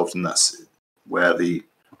to be solved. And that's where the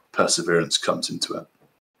perseverance comes into it.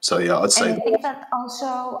 So, yeah, I'd say. And I think that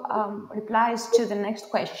also replies to the next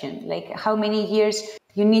question, like how many years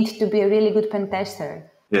you need to be a really good pen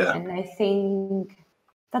tester. Yeah. And I think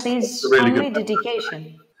that is really only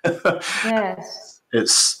dedication. Yes.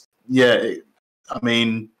 I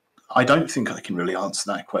mean, I don't think I can really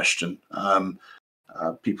answer that question.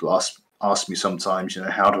 People ask me sometimes,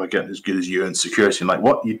 how do I get as good as you in security? I'm like,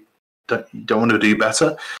 what? You don't want to do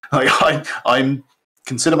better? Like, I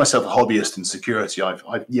consider myself a hobbyist in security.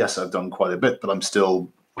 I've done quite a bit, but I'm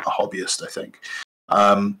still a hobbyist, I think.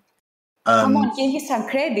 Come on, give you some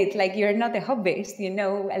credit. Like, you're not a hobbyist. You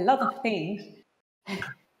know a lot of things.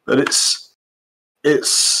 But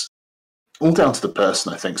it's all down to the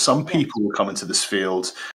person, I think. Some people will come into this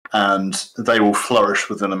field and they will flourish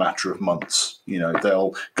within a matter of months.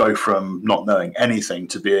 They'll go from not knowing anything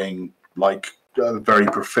to being like a very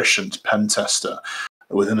proficient pen tester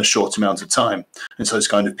within a short amount of time. And so it's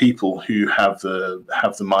kind of people who have the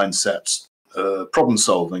mindset, problem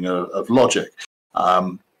solving of logic,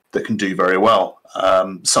 that can do very well.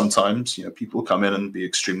 Sometimes, people come in and be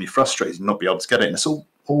extremely frustrated and not be able to get it. And it's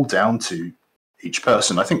all down to each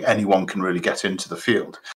person. I think anyone can really get into the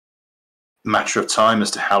field. Matter of time as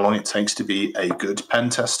to how long it takes to be a good pen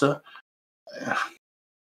tester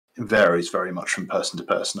varies very much from person to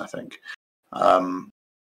person, I think. And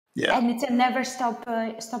it's a never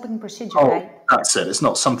stopping procedure, right? That's it. It's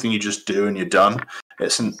not something you just do and you're done.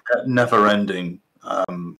 It's a never-ending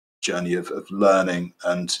journey of learning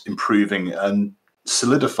and improving and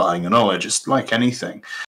solidifying your knowledge. It's like anything.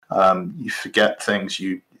 You forget things.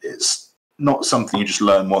 It's not something you just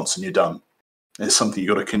learn once and you're done. It's something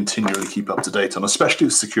you've got to continually keep up to date on, especially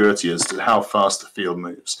with security, as to how fast the field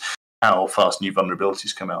moves, how fast new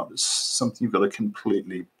vulnerabilities come out. It's something you've got to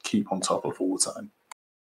completely keep on top of all the time.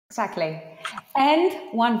 Exactly. And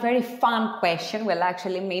one very fun question, well,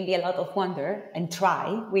 actually, maybe a lot of wonder and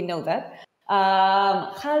try, we know that.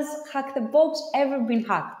 Has Hack the Box ever been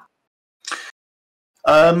hacked?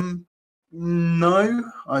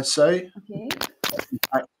 No, I'd say. Okay.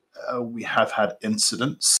 We have had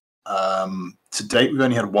incidents. To date, we've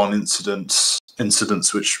only had one incidents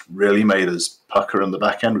which really made us pucker on the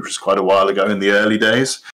back end, which was quite a while ago in the early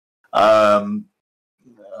days.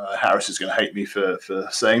 Harris is going to hate me for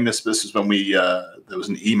saying this, but this is when there was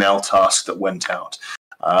an email task that went out,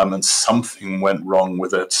 and something went wrong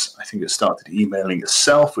with it. I think it started emailing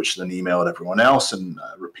itself, which then emailed everyone else, and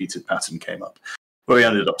a repeated pattern came up. But we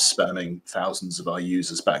ended up spamming thousands of our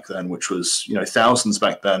users back then, which was, thousands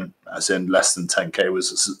back then, as in less than 10K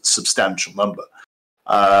was a substantial number.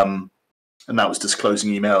 And that was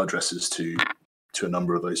disclosing email addresses to a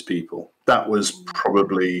number of those people. That was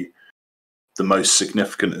probably the most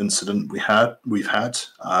significant incident we've had.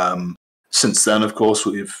 Since then, of course,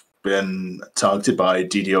 we've been targeted by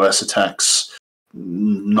DDoS attacks,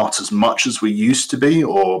 not as much as we used to be,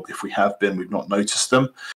 or if we have been, we've not noticed them.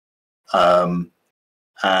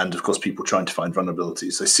 And of course, people trying to find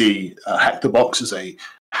vulnerabilities. They see Hack the Box as a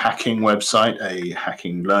hacking website, a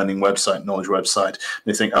hacking learning website, knowledge website.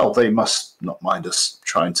 They think, oh, they must not mind us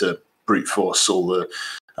trying to brute force all the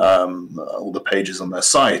pages on their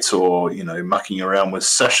site, or mucking around with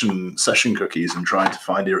session cookies and trying to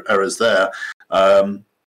find errors there.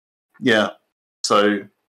 Yeah, so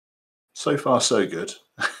far so good.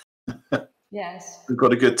 Yes, we've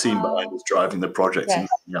got a good team behind us driving the project and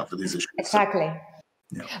looking out for these issues. Exactly. So,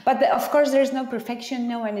 yeah. But of course, there's no perfection.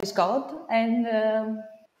 No one is God, and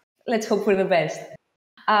let's hope for the best.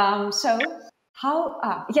 So,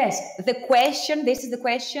 how? Yes, the question. This is the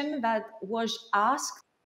question that was asked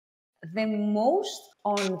the most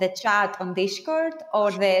on the chat on Discord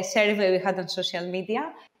or the survey we had on social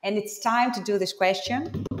media, and it's time to do this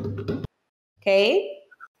question. Okay,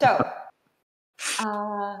 so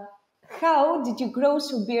how did you grow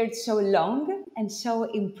your beard so long and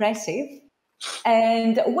so impressive?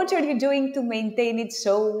 And what are you doing to maintain it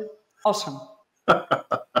so awesome?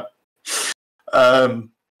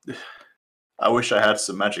 I wish I had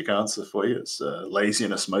some magic answer for you. It's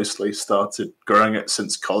laziness mostly. Started growing it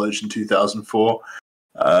since college in 2004.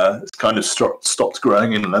 It's kind of stopped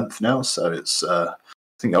growing in length now, so it's. I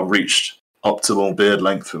think I've reached optimal beard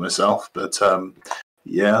length for myself. But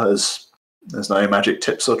yeah, there's no magic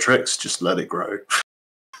tips or tricks. Just let it grow.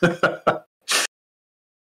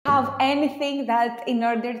 Have anything that in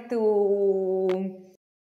order to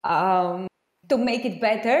make it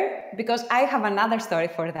better? Because I have another story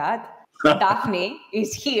for that. Daphne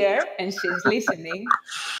is here and she's listening.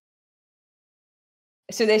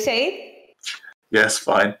 Should I say it? Yes,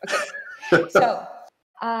 fine. Okay. So,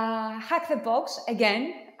 Hack the Box,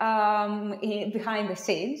 again, behind the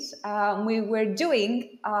scenes, we were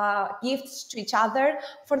doing gifts to each other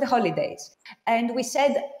for the holidays. And we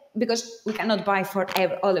said, because we cannot buy for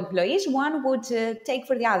all employees, one would take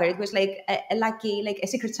for the other. It was like a lucky, like a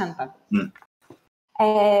secret Santa. Mm.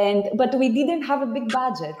 But we didn't have a big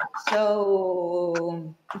budget.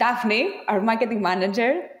 So Daphne, our marketing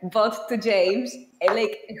manager, bought to James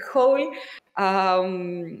a whole,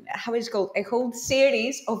 how is it called? A whole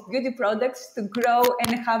series of beauty products to grow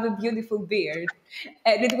and have a beautiful beard.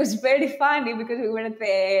 And it was very funny because we were at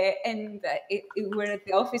the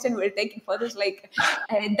office and we were taking photos like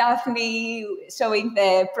Daphne showing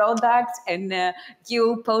the products and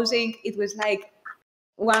you posing. It was like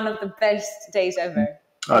one of the best days ever.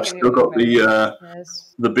 I've still got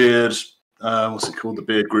the beard, what's it called? The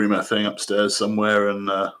beard groomer thing upstairs somewhere, and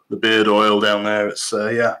the beard oil down there. It's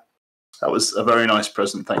that was a very nice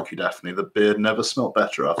present. Thank you, Daphne. The beard never smelled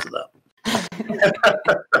better after that.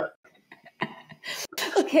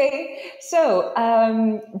 Okay, so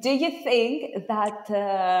do you think that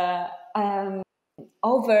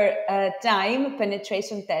over time,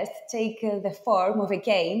 penetration tests take the form of a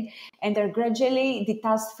game and are gradually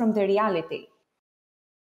detached from the reality?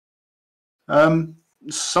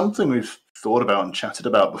 Something we've thought about and chatted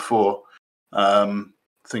about before,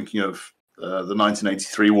 thinking of the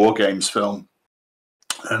 1983 War Games film,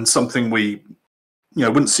 and something we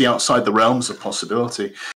wouldn't see outside the realms of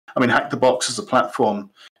possibility. I mean, Hack the Box as a platform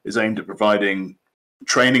is aimed at providing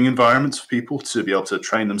training environments for people to be able to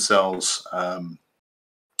train themselves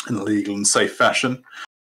in a legal and safe fashion.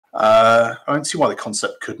 I don't see why the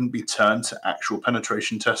concept couldn't be turned to actual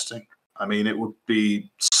penetration testing. I mean, it would be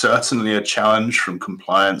certainly a challenge from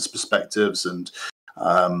compliance perspectives, and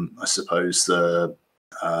I suppose the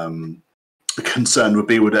concern would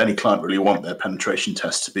be: would any client really want their penetration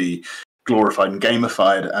test to be glorified and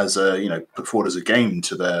gamified as put forward as a game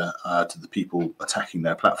to to the people attacking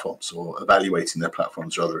their platforms, or evaluating their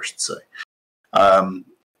platforms, rather, I should say. And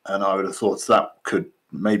I would have thought that could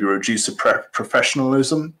maybe reduce the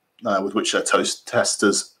professionalism with which their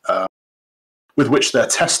testers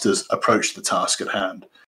approach the task at hand.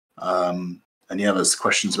 And yeah, there's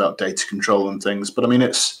questions about data control and things, but I mean,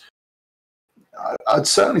 I'd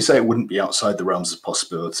certainly say it wouldn't be outside the realms of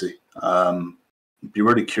possibility. I'd be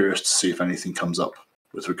really curious to see if anything comes up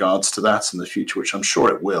with regards to that in the future, which I'm sure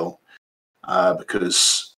it will,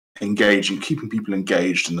 because keeping people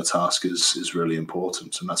engaged in the task is really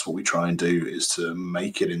important, and that's what we try and do, is to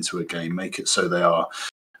make it into a game, make it so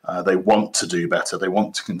they want to do better, they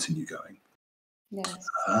want to continue going. Yes.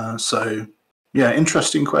 So yeah,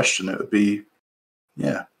 interesting question. It would be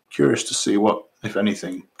curious to see what, if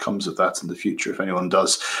anything, comes of that in the future, if anyone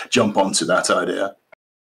does jump onto that idea.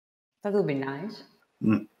 That would be nice.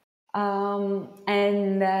 Mm.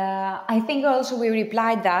 And I think also we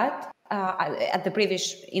replied that at the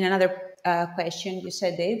previous, in another question you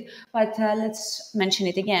said it, but let's mention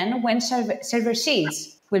it again. When server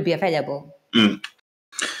seeds will be available? Mm.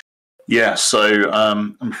 Yeah, so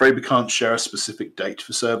I'm afraid we can't share a specific date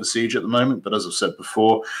for Server Siege at the moment, but as I've said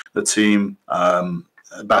before, the team,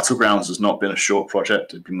 Battlegrounds has not been a short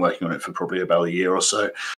project. They've been working on it for probably about a year or so.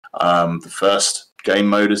 The first game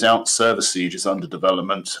mode is out, Server Siege is under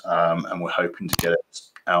development, and we're hoping to get it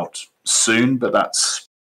out soon, but that's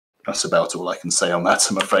about all I can say on that,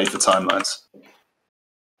 I'm afraid, for timelines.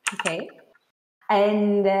 Okay.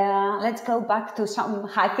 And let's go back to some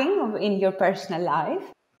hacking in your personal life.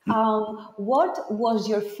 What was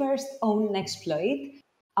your first own exploit?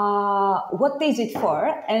 What is it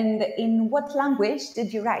for? And in what language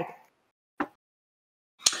did you write it?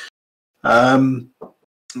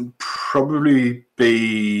 Probably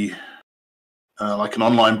be like an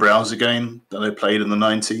online browser game that I played in the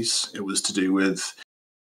 90s. It was to do with,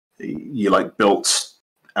 you built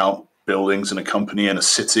out buildings in a company in a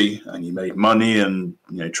city, and you made money, and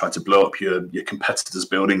tried to blow up your competitors'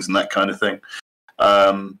 buildings and that kind of thing.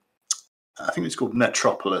 I think it's called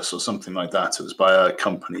Metropolis or something like that. It was by a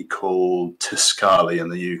company called Tiscali in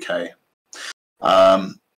the UK.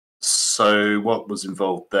 So what was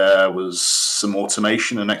involved there was some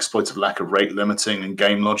automation and exploit of lack of rate limiting and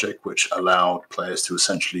game logic, which allowed players to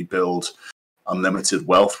essentially build unlimited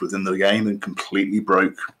wealth within the game, and completely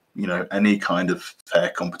broke any kind of fair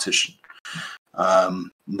competition.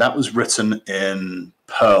 That was written in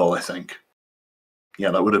Perl, I think. Yeah,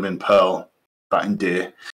 that would have been Perl, that in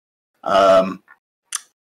Deer. One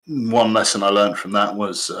lesson I learned from that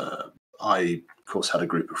was I, of course, had a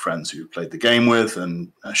group of friends who played the game with,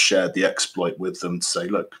 and shared the exploit with them to say,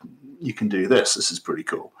 look, you can do this. This is pretty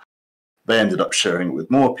cool. They ended up sharing it with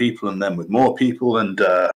more people, and then with more people. And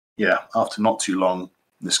after not too long,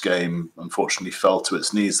 this game unfortunately fell to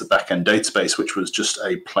its knees. The backend database, which was just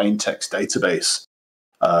a plain text database,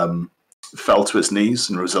 fell to its knees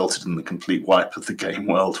and resulted in the complete wipe of the game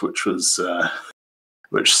world, which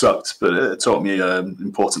sucked. But it taught me an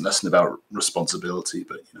important lesson about responsibility.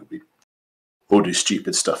 But we all do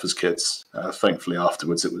stupid stuff as kids. Thankfully,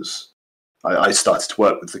 afterwards, I started to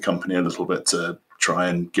work with the company a little bit to try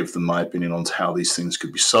and give them my opinion on how these things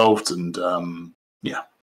could be solved. And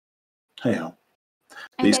hey ho.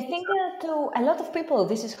 And I think to a lot of people,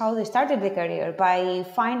 this is how they started their career, by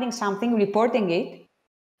finding something, reporting it,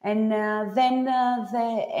 and then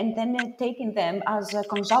taking them as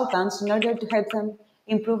consultants in order to help them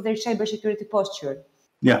improve their cybersecurity posture.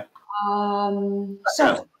 Yeah.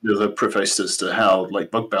 So the preface as to how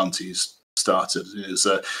bug bounties started is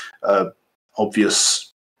a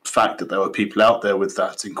obvious fact that there were people out there with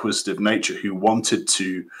that inquisitive nature who wanted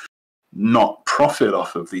to not profit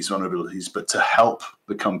off of these vulnerabilities, but to help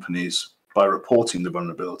the companies by reporting the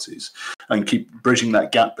vulnerabilities, and keep bridging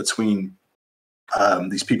that gap between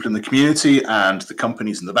these people in the community and the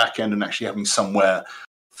companies in the back end, and actually having somewhere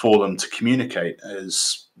for them to communicate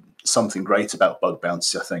is something great about bug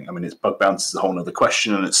bounties, I think. I mean, bug bounties is a whole other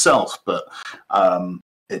question in itself, but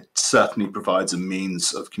it certainly provides a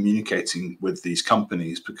means of communicating with these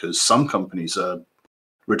companies, because some companies are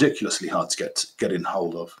ridiculously hard to get in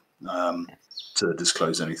hold of to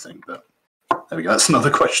disclose anything. But there we go. That's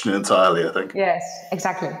another question entirely, I think. Yes,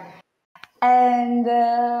 exactly. And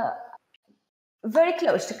very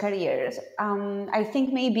close to careers. I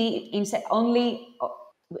think maybe only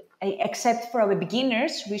except for our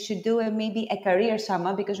beginners, we should do maybe a career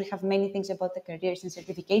summer, because we have many things about the careers and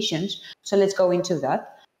certifications. So let's go into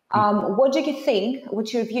that. What do you think?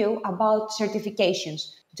 What's your view about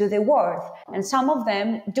certifications? Do they work? And some of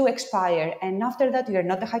them do expire, and after that, you're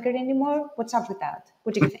not a hacker anymore. What's up with that?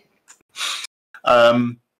 What do you think?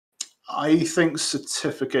 I think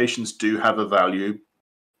certifications do have a value,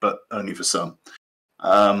 but only for some.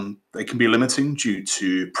 They can be limiting due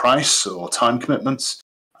to price or time commitments,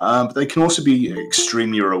 but they can also be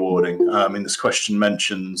extremely rewarding. This question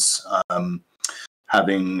mentions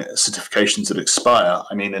having certifications that expire.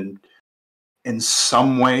 I mean, in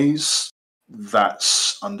some ways,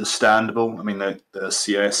 that's understandable. I mean, the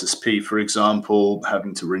CISSP, for example,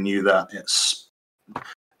 having to renew that,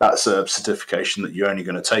 that's a certification that you're only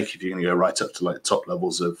going to take if you're going to go right up to like top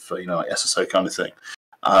levels of like SSO kind of thing.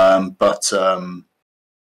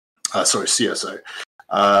 Sorry, CSO.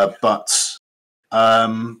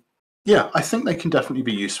 Yeah, I think they can definitely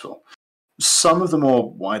be useful. Some of the more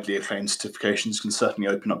widely acclaimed certifications can certainly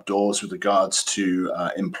open up doors with regards to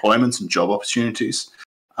employment and job opportunities.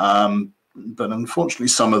 But unfortunately,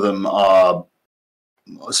 some of them are,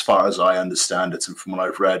 as far as I understand it and from what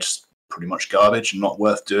I've read, pretty much garbage and not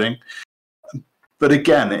worth doing. But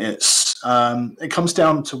again, it comes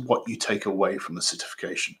down to what you take away from the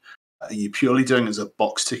certification. Are you purely doing it as a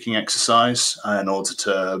box-ticking exercise in order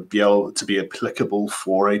to be able to be applicable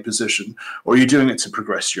for a position, or are you doing it to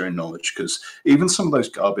progress your own knowledge? Because even some of those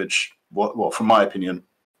garbage, well, from my opinion,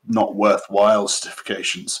 not worthwhile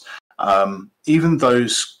certifications, even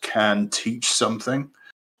those can teach something.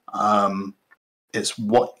 It's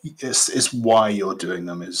why you're doing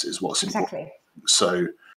them is what's important. Exactly. So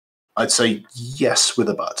I'd say yes with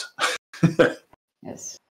a but.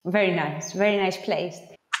 Yes, very nice placed.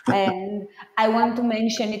 And I want to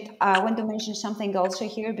mention it. I want to mention something also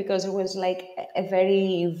here, because it was like a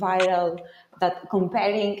very viral, that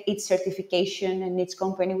comparing its certification and its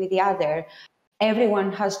company with the other.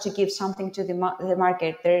 Everyone has to give something to the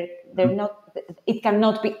market. They're not. It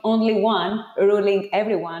cannot be only one ruling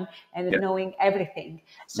everyone and knowing everything.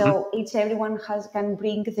 So each everyone can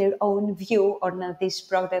bring their own view on this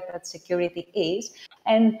product that security is.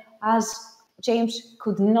 And as James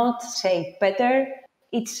could not say better,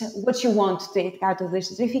 it's what you want to take out of the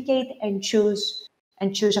certificate and choose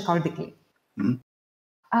accordingly.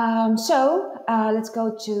 So let's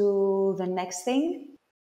go to the next thing.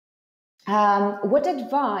 What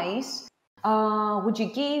advice would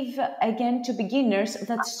you give again to beginners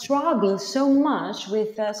that struggle so much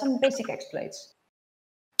with some basic exploits?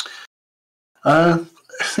 I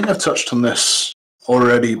think I've touched on this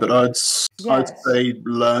already, but I'd say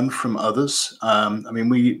learn from others. I mean,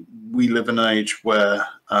 we live in an age where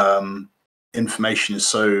information is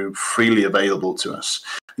so freely available to us.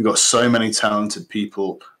 We've got so many talented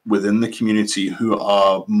people within the community who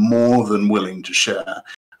are more than willing to share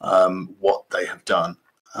what they have done,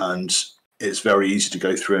 and it's very easy to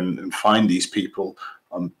go through and find these people.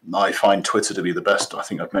 I find Twitter to be the best. I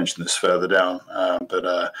think I've mentioned this further down,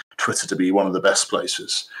 but Twitter to be one of the best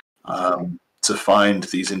places to find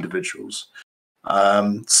these individuals.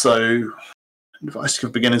 So advice to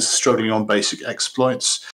beginners struggling on basic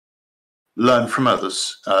exploits: learn from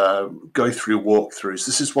others, go through walkthroughs.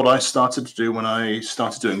 This is what I started to do when I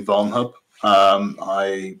started doing VulnHub.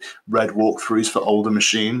 I read walkthroughs for older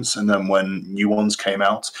machines, and then when new ones came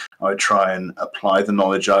out, I would try and apply the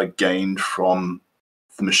knowledge I gained from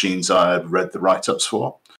the machines I had read the write-ups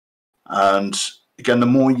for. And again, the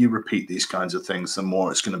more you repeat these kinds of things, the more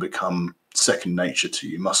it's going to become second nature to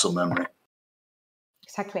you, muscle memory.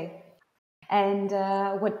 Exactly. And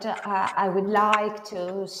what I would like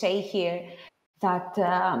to say here, that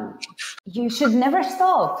you should never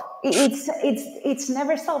stop. It's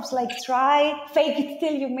never stops. Like, try, fake it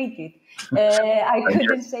till you make it. I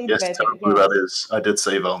couldn't say it better. Yes, that is. I did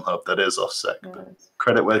say VulnHub. That is offsec. But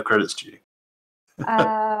credit where credit's due.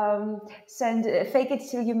 Send fake it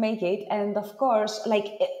till you make it. And of course,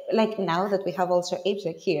 like now that we have also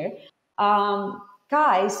APSEC here,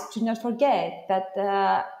 guys, do not forget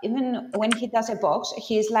that even when he does a box,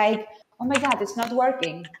 he's like, oh my God, it's not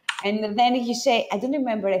working. And then you say, I don't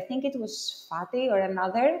remember, I think it was Fatih or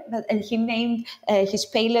another, and he named his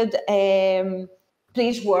payload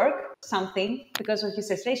please work something because of his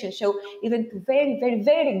frustration. So even very, very,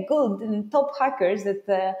 very good and top hackers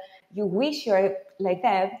that you wish you're like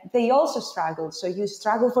that, they also struggle. So you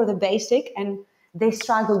struggle for the basic, and they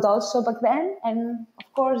struggled also back then. And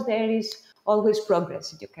of course, there is always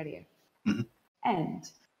progress in your career. And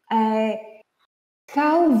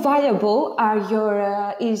How valuable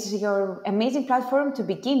is your amazing platform to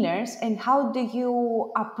beginners, and how do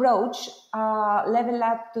you approach level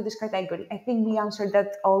up to this category? I think we answered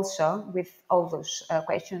that also with all those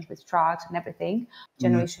questions with tracks and everything.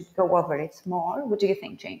 Generally, we should go over it more. What do you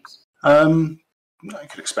think, James? I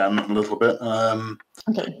could expand a little bit.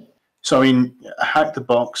 Okay. So, I mean, Hack the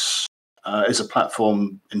Box is a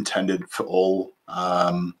platform intended for all.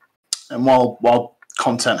 And while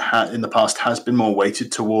content in the past has been more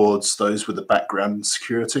weighted towards those with a background in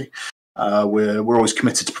security, we're always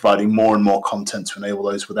committed to providing more and more content to enable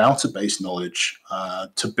those without a base knowledge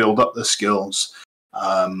to build up their skills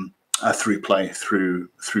through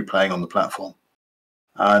playing on the platform.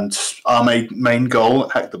 And our main goal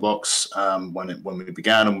at Hack the Box, when we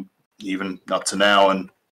began, and even up to now, and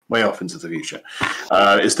way off into the future,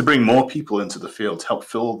 is to bring more people into the field to help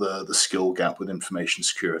fill the skill gap with information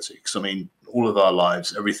security. Because, I mean, all of our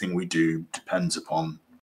lives, everything we do depends upon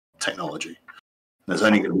technology. There's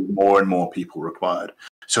only going to be more and more people required.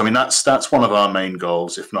 So, I mean, that's one of our main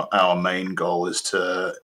goals, if not our main goal, is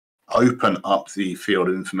to open up the field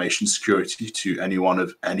of information security to anyone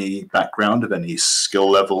of any background, of any skill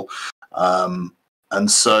level.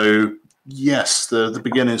 And so, yes, the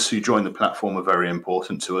beginners who join the platform are very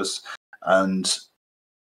important to us, and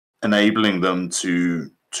enabling them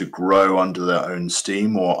to grow under their own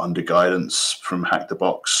steam or under guidance from Hack the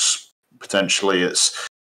Box, potentially, it's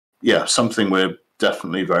something we're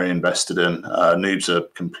definitely very invested in. Noobs are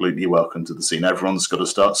completely welcome to the scene. Everyone's got to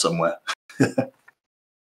start somewhere.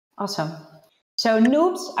 Awesome. So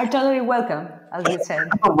noobs are totally welcome, as you said.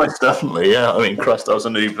 Oh, most definitely, yeah. I mean, Christ, I was a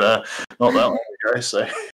noob not that long ago, so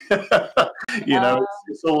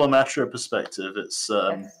it's all a matter of perspective. It's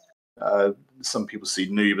some people see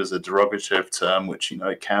noob as a derogative term, which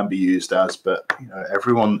it can be used as, but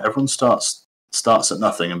everyone starts at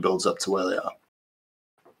nothing and builds up to where they are.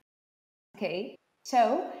 Okay,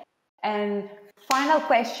 so and final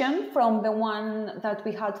question from the one that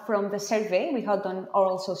we had from the survey we had on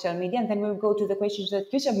oral social media, and then we'll go to the questions that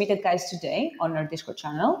you submitted, guys, today on our Discord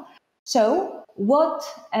channel. So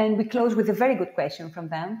and we close with a very good question from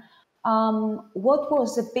them. What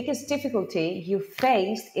was the biggest difficulty you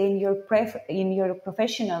faced in your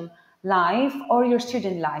professional life or your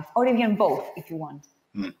student life, or even both, if you want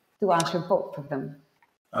to answer both of them?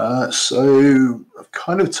 So I've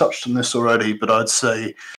kind of touched on this already, but I'd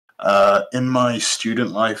say in my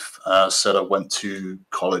student life, I went to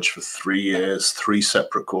college for 3 years, 3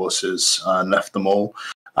 separate courses, and left them all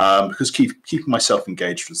because keeping myself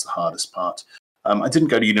engaged was the hardest part. I didn't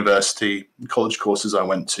go to university. The college courses I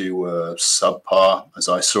went to were subpar, as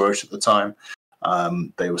I saw it at the time.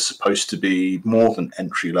 They were supposed to be more than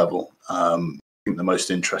entry level. I think the most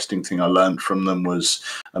interesting thing I learned from them was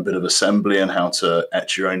a bit of assembly and how to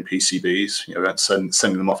etch your own PCBs.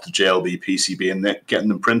 Sending them off to g0blin PCB and getting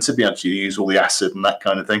them printed. We had to use all the acid and that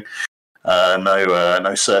kind of thing.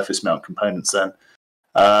 No surface mount components then.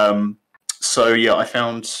 I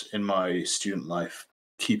found in my student life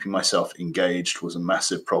keeping myself engaged was a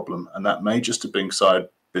massive problem, and that may just have been because I'd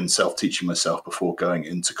been self-teaching myself before going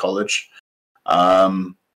into college.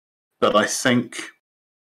 But I think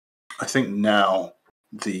now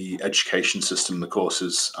the education system, the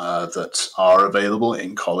courses that are available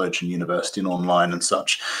in college and university and online and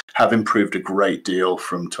such have improved a great deal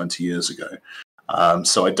from 20 years ago.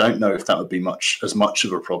 So I don't know if that would be as much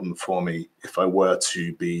of a problem for me if I were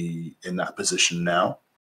to be in that position now.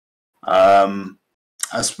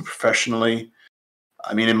 As for professionally,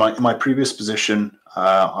 I mean, in my previous position,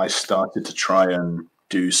 I started to try and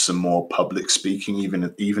do some more public speaking,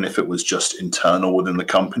 even if it was just internal within the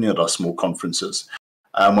company at our small conferences.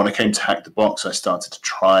 When I came to Hack the Box, I started to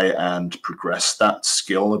try and progress that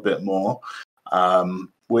skill a bit more,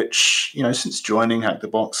 which, since joining Hack the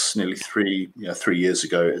Box nearly 3 years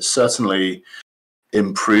ago, it's certainly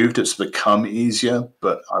improved. It's become easier,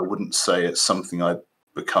 but I wouldn't say it's something I've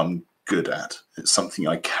become good at. It's something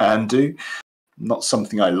I can do, not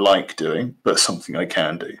something I like doing, but something I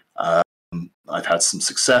can do. I've had some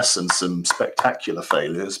success and some spectacular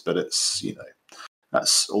failures, but it's,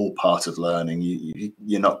 that's all part of learning.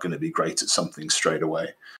 You're not going to be great at something straight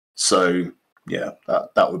away. So, yeah,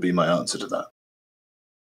 that would be my answer to that.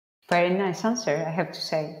 Very nice answer, I have to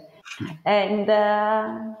say. And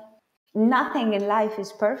nothing in life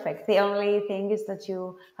is perfect. The only thing is that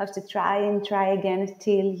you have to try and try again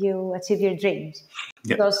until you achieve your dreams.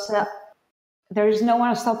 Yeah. Because there is no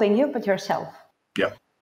one stopping you but yourself. Yeah,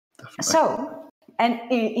 definitely. So, and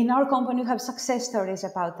in our company, we have success stories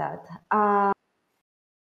about that.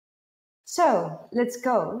 So let's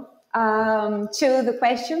go to the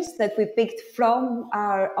questions that we picked from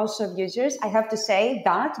our awesome users. I have to say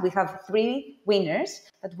that we have 3 winners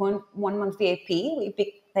that won 1 month VIP. We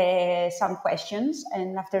picked some questions,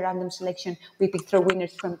 and after random selection, we picked 3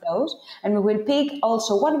 winners from those. And we will pick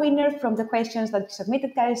also 1 winner from the questions that we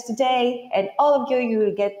submitted, guys, today. And all of you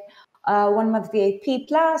will get 1 month VIP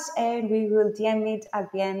plus, and we will DM it at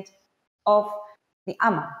the end of the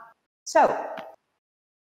AMA. So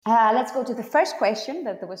let's go to the first question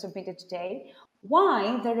that was submitted today.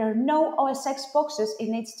 Why there are no OSX boxes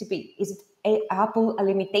in HTTP? Is it Apple a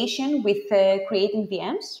limitation with creating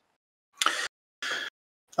VMs?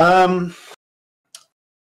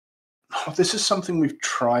 This is something we've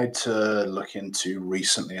tried to look into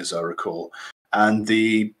recently, as I recall. And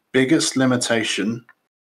the biggest limitation,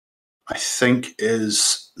 I think,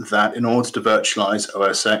 is that in order to virtualize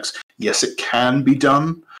OSX, yes, it can be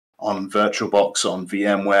done on VirtualBox, on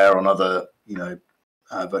VMware, on other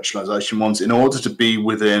virtualization ones. In order to be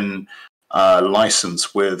within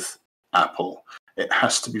license with Apple, it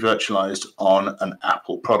has to be virtualized on an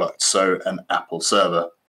Apple product, so an Apple server.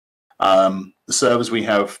 The servers we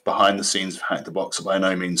have behind the scenes of Hack the Box are by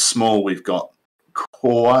no means small. We've got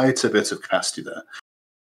quite a bit of capacity there,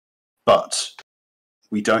 but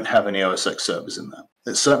we don't have any OSX servers in there.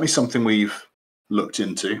 It's certainly something we've looked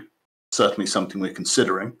into, certainly something we're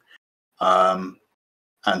considering, and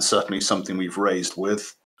certainly something we've raised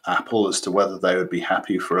with Apple as to whether they would be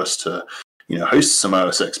happy for us to, host some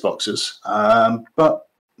OSX boxes. But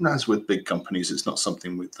as with big companies, it's not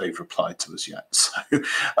something they've replied to us yet. So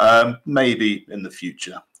maybe in the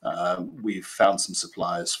future, we've found some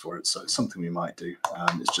suppliers for it. So it's something we might do.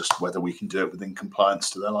 It's just whether we can do it within compliance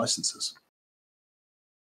to their licenses.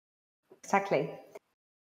 Exactly.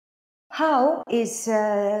 How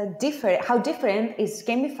different is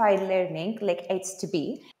gamified learning, like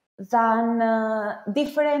HTTP, than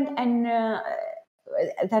different and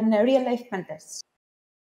than real life pen tests?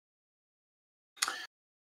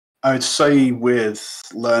 I would say with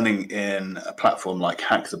learning in a platform like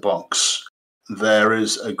Hack the Box, there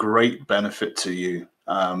is a great benefit to you.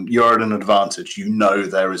 You're at an advantage. You know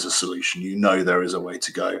there is a solution. You know there is a way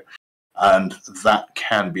to go. And that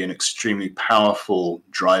can be an extremely powerful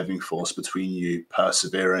driving force between you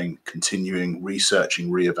persevering, continuing,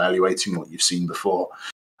 researching, reevaluating what you've seen before.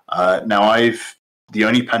 Now, the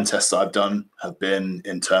only pen tests I've done have been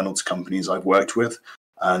internal to companies I've worked with.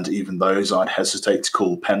 And even those I'd hesitate to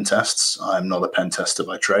call pen tests. I'm not a pen tester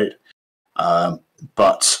by trade.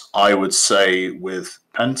 But I would say with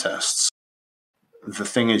pen tests, the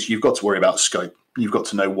thing is you've got to worry about scope. You've got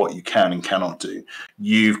to know what you can and cannot do.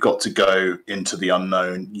 You've got to go into the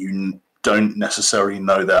unknown. You don't necessarily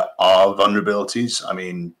know there are vulnerabilities. I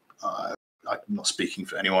mean, I'm not speaking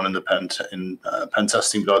for anyone in the pen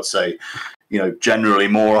testing, but I'd say, generally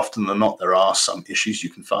more often than not, there are some issues you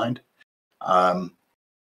can find.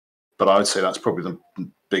 But I would say that's probably the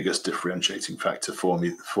biggest differentiating factor for me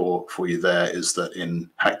for you there is that in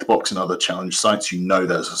Hack the Box and other challenge sites,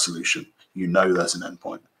 there's a solution. There's an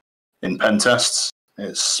endpoint. In pen tests,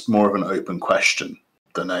 it's more of an open question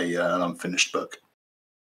than an unfinished book.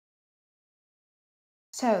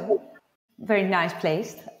 So, very nice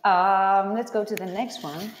placed. Let's go to the next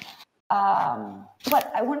one.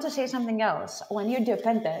 But I want to say something else. When you do a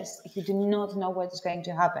pen test, you do not know what is going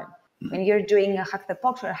to happen. When you're doing a Hack the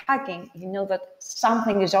Box or hacking, you know that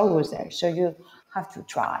something is always there. So you have to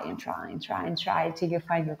try and try and try and try until you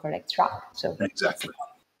find your correct track. So exactly.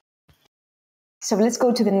 So let's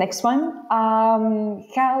go to the next one.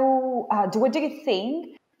 What do you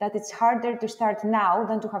think that it's harder to start now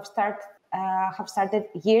than to have started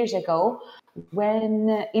years ago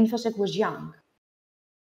when InfoSec was young?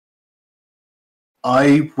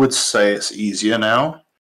 I would say it's easier now.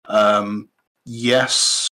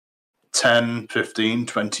 Yes, 10, 15,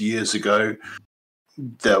 20 years ago,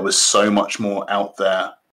 there was so much more out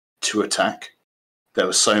there to attack. There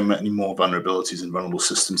were so many more vulnerabilities and vulnerable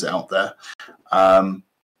systems out there.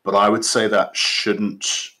 But I would say that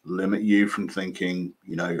shouldn't limit you from thinking,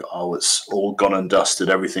 it's all gone and dusted,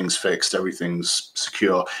 everything's fixed, everything's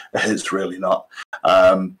secure. It's really not.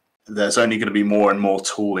 There's only going to be more and more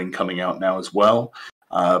tooling coming out now as well.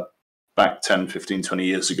 Back 10, 15, 20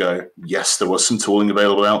 years ago, yes, there was some tooling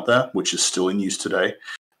available out there, which is still in use today.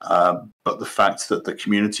 But the fact that the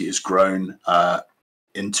community has grown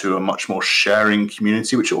into a much more sharing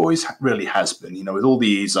community, which always really has been, with all the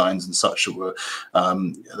e-signs and such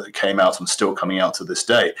that came out and still coming out to this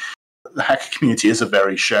day. The hacker community is a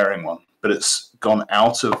very sharing one, but it's gone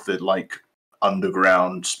out of the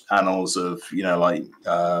underground annals of,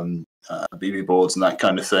 BB boards and that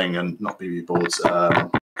kind of thing, and not BB boards,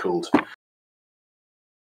 called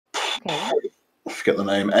Okay. I forget the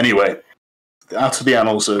name. Anyway, out of the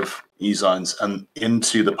annals of e-signs and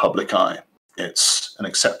into the public eye, it's an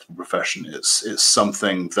acceptable profession. It's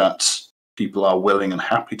something that people are willing and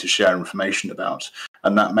happy to share information about,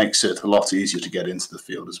 and that makes it a lot easier to get into the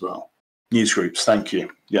field as well. News groups, thank you.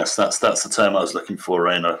 Yes, that's the term I was looking for,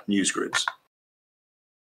 Raina. News groups.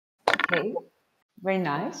 Okay, very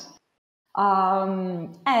nice.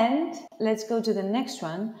 And let's go to the next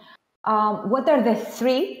one. What are the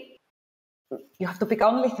three, you have to pick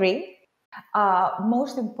only three,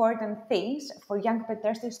 most important things for young pen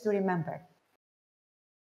testers to remember?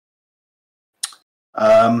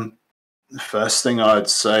 The first thing I'd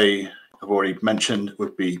say, I've already mentioned,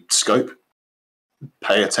 would be scope.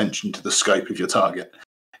 Pay attention to the scope of your target.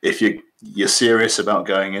 If you're serious about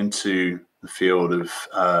going into the field of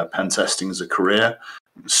pen testing as a career,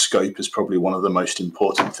 scope is probably one of the most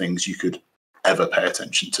important things you could ever pay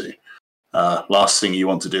attention to. Last thing you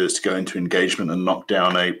want to do is to go into engagement and knock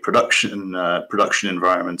down a production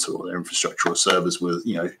environment or their infrastructure or servers with,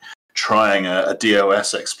 trying a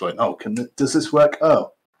DOS exploit. Oh, does this work?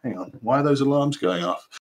 Oh, hang on, why are those alarms going off?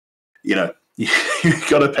 You've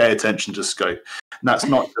got to pay attention to scope. And that's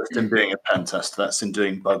not just in doing a pen test, that's in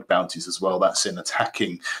doing bug bounties as well. That's in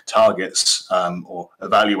attacking targets or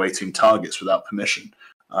evaluating targets without permission.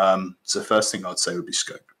 So first thing I'd say would be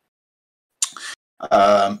scope.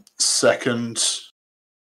 Second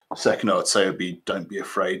I would say would be don't be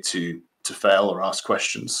afraid to fail or ask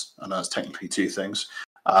questions. I know it's technically two things,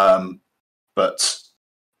 but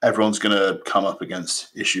everyone's going to come up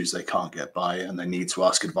against issues they can't get by and they need to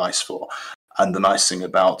ask advice for. And the nice thing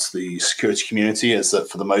about the security community is that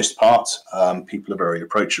for the most part, people are very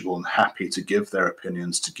approachable and happy to give their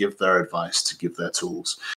opinions, to give their advice, to give their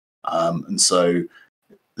tools. And so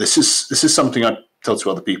this is something I tell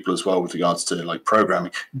to other people as well with regards to like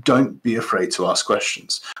programming. Don't be afraid to ask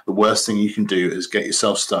questions. The worst thing you can do is get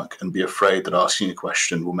yourself stuck and be afraid that asking a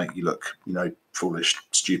question will make you look, foolish,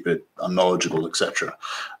 stupid, unknowledgeable, etc.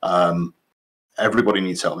 Everybody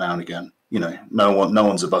needs help now and again. No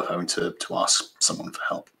one's above having to ask someone for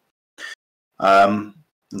help. And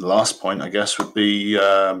the last point, I guess, would be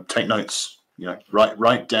take notes.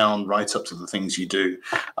 Write down, write up to the things you do.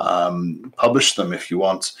 Publish them if you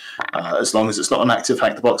want, as long as it's not an active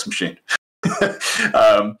hack the box machine.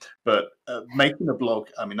 But making a blog,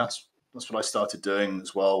 I mean, that's what I started doing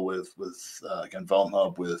as well with again,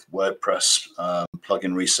 VulnHub, with WordPress,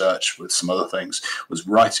 plugin research, with some other things, was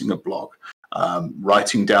writing a blog,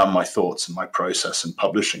 writing down my thoughts and my process and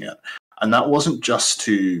publishing it. And that wasn't just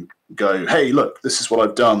to go, hey, look, this is what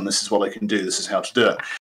I've done, this is what I can do, this is how to do it.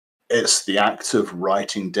 It's the act of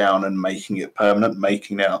writing down and making it permanent,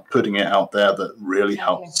 putting it out there that really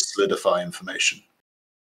helps solidify information.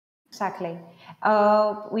 Exactly.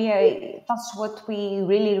 That's what we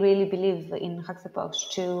really, really believe in Hack the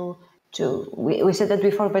Box. We said that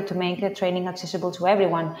before, but to make training accessible to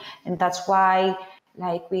everyone, and that's why,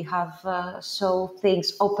 we have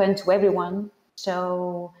things open to everyone.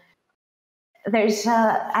 So there's,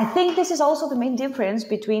 I think this is also the main difference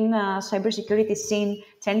between cybersecurity scene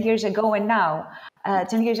 10 years ago and now.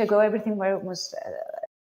 10 years ago, everything was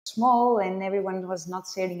small and everyone was not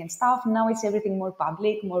sharing and stuff. Now it's everything more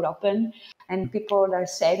public, more open, and people are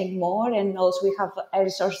sharing more. And also we have a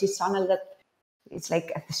resources channel that it's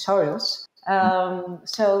like a thesaurus.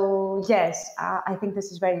 So yes, I think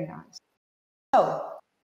this is very nice. So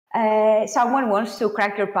someone wants to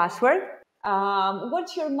crack your password.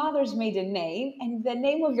 What's your mother's maiden name and the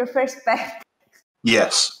name of your first pet?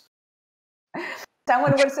 Yes.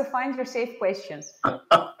 Someone wants to find your safe questions. No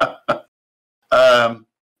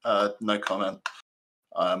comment.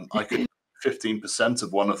 I could 15%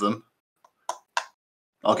 of one of them.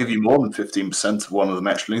 I'll give you more than 15% of one of them,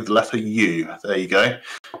 actually. The letter U. There you go.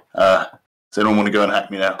 Does anyone want to go and hack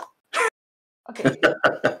me now? Okay.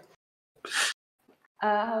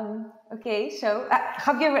 Okay, so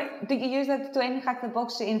do you use that to any hack the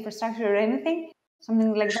box infrastructure or anything?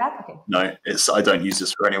 Something like that? Okay. No, I don't use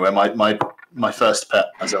this for anywhere. My first pet,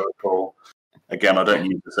 as I recall, again, I don't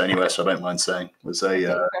use this anywhere, so I don't mind saying, was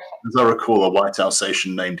as I recall, a white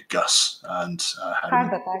Alsatian named Gus, and heart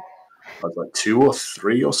attack. I was like 2 or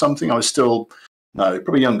 3 or something. I was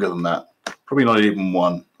probably younger than that. Probably not even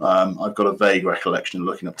 1. I've got a vague recollection of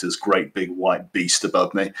looking up to this great big white beast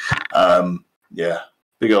above me. Yeah,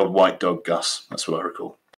 big old white dog Gus. That's what I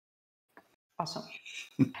recall. Awesome.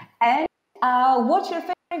 And what's your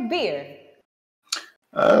favorite beer?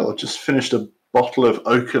 I just finished a bottle of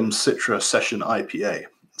Oakham Citra Session IPA.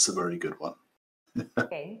 It's a very good one.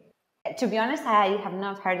 Okay. To be honest, I have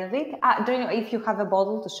not heard of it. Do you know if you have a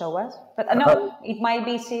bottle to show us? But no, it might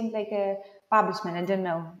seem like publishment. I don't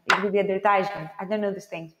know. It will be advertisement. I don't know these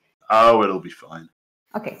things. Oh, it'll be fine.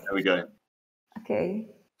 Okay. There we go. Okay.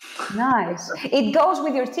 Nice. It goes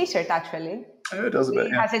with your T-shirt, actually. Oh, it does a bit.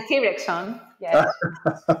 It has a T-Rex on. Yes.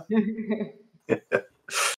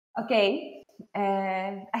 Okay.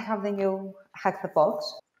 I have the new Hack the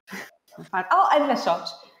Box. Oh, and the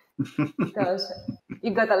socks. Because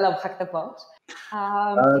you gotta love Hack the Box.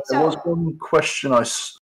 There was one question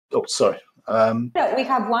Oh, sorry. No, we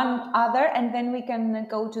have one other, and then we can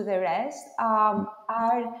go to the rest.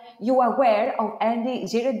 Are you aware of any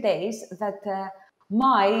 0 days that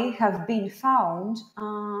might have been found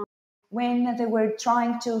when they were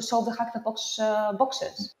trying to solve the Hack the Box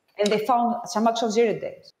boxes, and they found some actual 0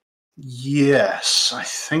 days? Yes, I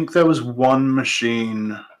think there was one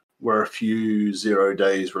machine where a few 0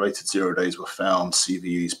 days, related 0 days, were found,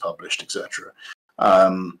 CVEs published, etc. I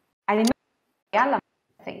remember the Alam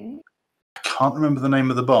thing. I can't remember the name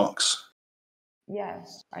of the box.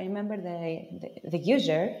 Yes, I remember the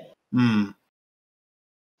user. Hmm.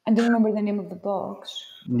 I don't remember the name of the box.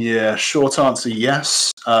 Yeah, short answer,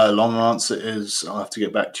 yes. Long answer is I'll have to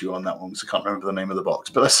get back to you on that one because I can't remember the name of the box.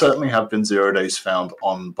 But there certainly have been 0 days found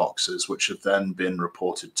on boxes, which have then been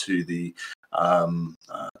reported to the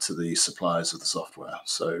suppliers of the software.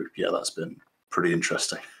 So yeah, that's been pretty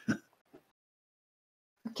interesting.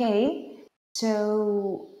 Okay,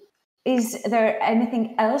 so is there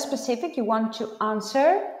anything else specific you want to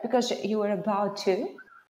answer because you were about to?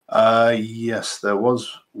 Yes, there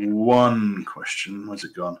was one question. Where's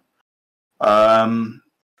it gone?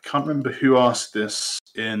 Can't remember who asked this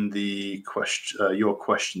in the your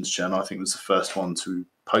questions channel. I think it was the first one to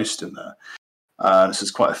post in there. This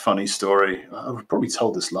is quite a funny story. I've probably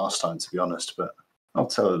told this last time, to be honest, but I'll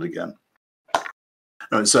tell it again.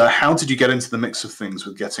 No, it's how did you get into the mix of things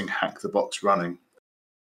with getting Hack the Box running?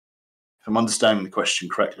 If I'm understanding the question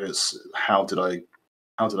correctly, it's how did I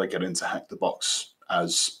get into Hack the Box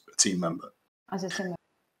as a team member? As a team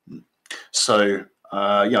member. So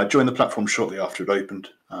I joined the platform shortly after it opened.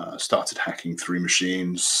 Started hacking 3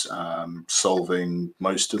 machines, solving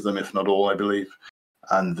most of them, if not all, I believe,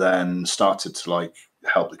 and then started to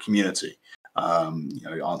help the community,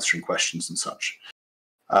 answering questions and such.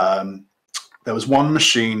 There was one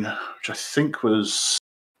machine which I think was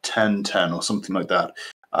 1010 or something like that,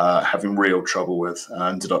 having real trouble with, and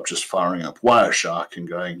I ended up just firing up Wireshark and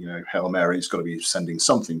going, Hail Mary's got to be sending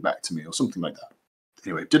something back to me or something like that.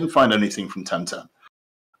 Anyway, didn't find anything from 1010.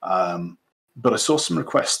 But I saw some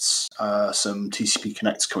requests, some TCP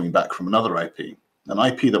connects coming back from another IP, an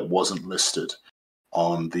IP that wasn't listed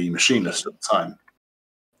on the machine list at the time.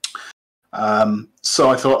 So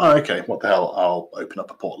I thought, okay, what the hell? I'll open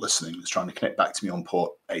up a port listening. It's trying to connect back to me on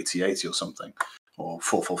port 8080 or something, or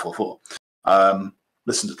 4444.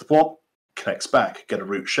 Listen to the port, connects back, get a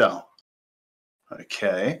root shell.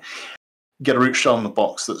 Okay. Get a root shell in the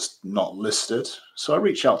box that's not listed. So I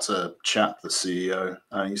reach out to Chap, the CEO,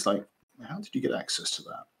 and he's like, how did you get access to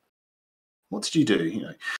that? What did you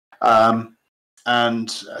do? And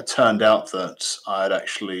it turned out that I'd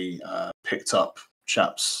actually picked up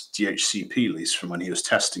Chap's DHCP lease from when he was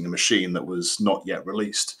testing a machine that was not yet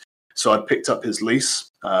released. So I'd picked up his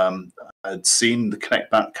lease. I'd seen the connect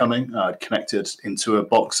back coming. I'd connected into a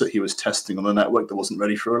box that he was testing on the network that wasn't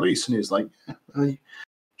ready for release. And he was like,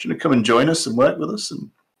 should you come and join us and work with us? And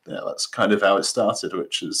yeah, that's kind of how it started,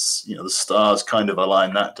 which is, the stars kind of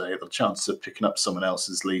aligned that day. The chance of picking up someone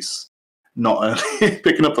else's lease, not only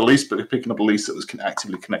picking up the lease, but picking up a lease that was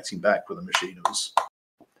actively connecting back with a machine. It was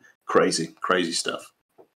crazy, crazy stuff.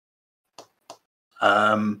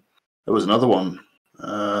 There was another one.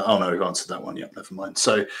 Oh no, we've answered that one. Yep, never mind.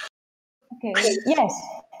 So, okay, yes,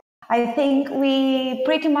 I think we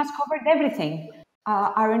pretty much covered everything,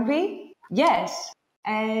 aren't we? Yes,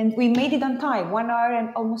 and we made it on time, 1 hour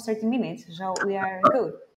and almost 30 minutes. So we are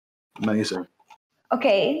good. Amazing.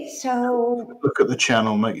 Okay, so look at the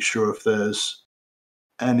channel, make sure if there's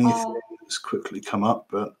anything that's quickly come up,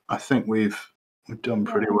 but I think we've done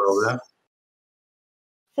pretty well there.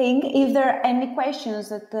 Think if there are any questions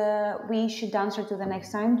that we should answer to the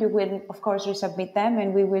next time, you will of course resubmit them,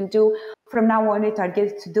 and we will do from now on. We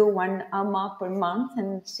target to do one AMA per month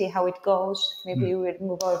and see how it goes. Maybe we'll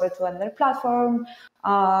move over to another platform,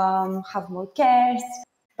 have more guests,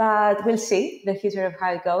 but we'll see the future of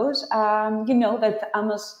how it goes. That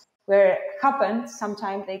AMAs happened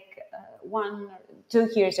sometime like 1 or 2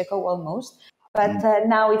 years ago almost, but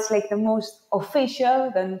now it's like the most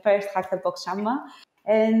official, the first Hack the Box AMA.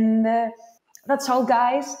 And that's all,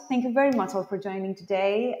 guys. Thank you very much all for joining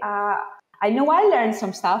today. I know I learned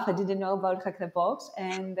some stuff I didn't know about Hack the Box,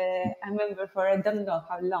 and I remember for I don't know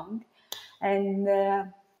how long. And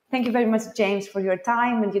Thank you very much, James, for your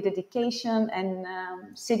time and your dedication and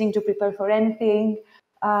sitting to prepare for anything.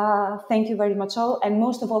 Thank you very much all. And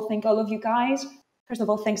most of all, thank all of you guys. First of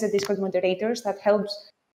all, thanks to the Discord moderators. That helps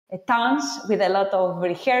tons with a lot of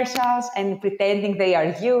rehearsals and pretending they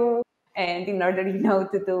are you, and in order,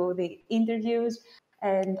 to do the interviews.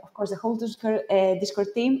 And of course, the whole Discord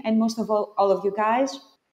team. And most of all of you guys,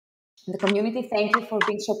 the community, thank you for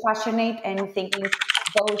being so passionate and thinking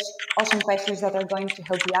those awesome questions that are going to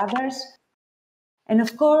help the others. And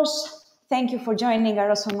of course, thank you for joining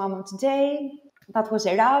our awesome moment today. That was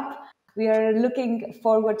a wrap. We are looking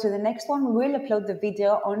forward to the next one. We will upload the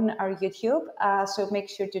video on our YouTube, so make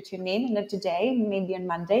sure to tune in. Not today, maybe on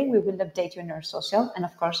Monday. We will update you on our social and,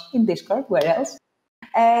 of course, in Discord, where else.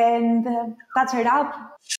 And that's a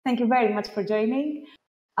wrap. Thank you very much for joining.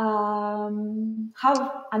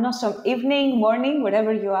 Have an awesome evening, morning,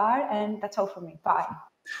 wherever you are, and that's all from me. Bye.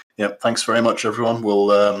 Yeah, thanks very much, everyone.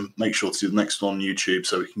 We'll make sure to do the next one on YouTube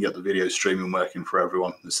so we can get the video streaming working for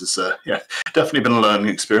everyone. This is, definitely been a learning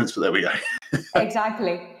experience, but there we go.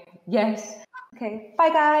 Exactly. Yes. Okay. Bye,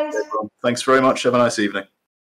 guys. Thanks very much. Have a nice evening.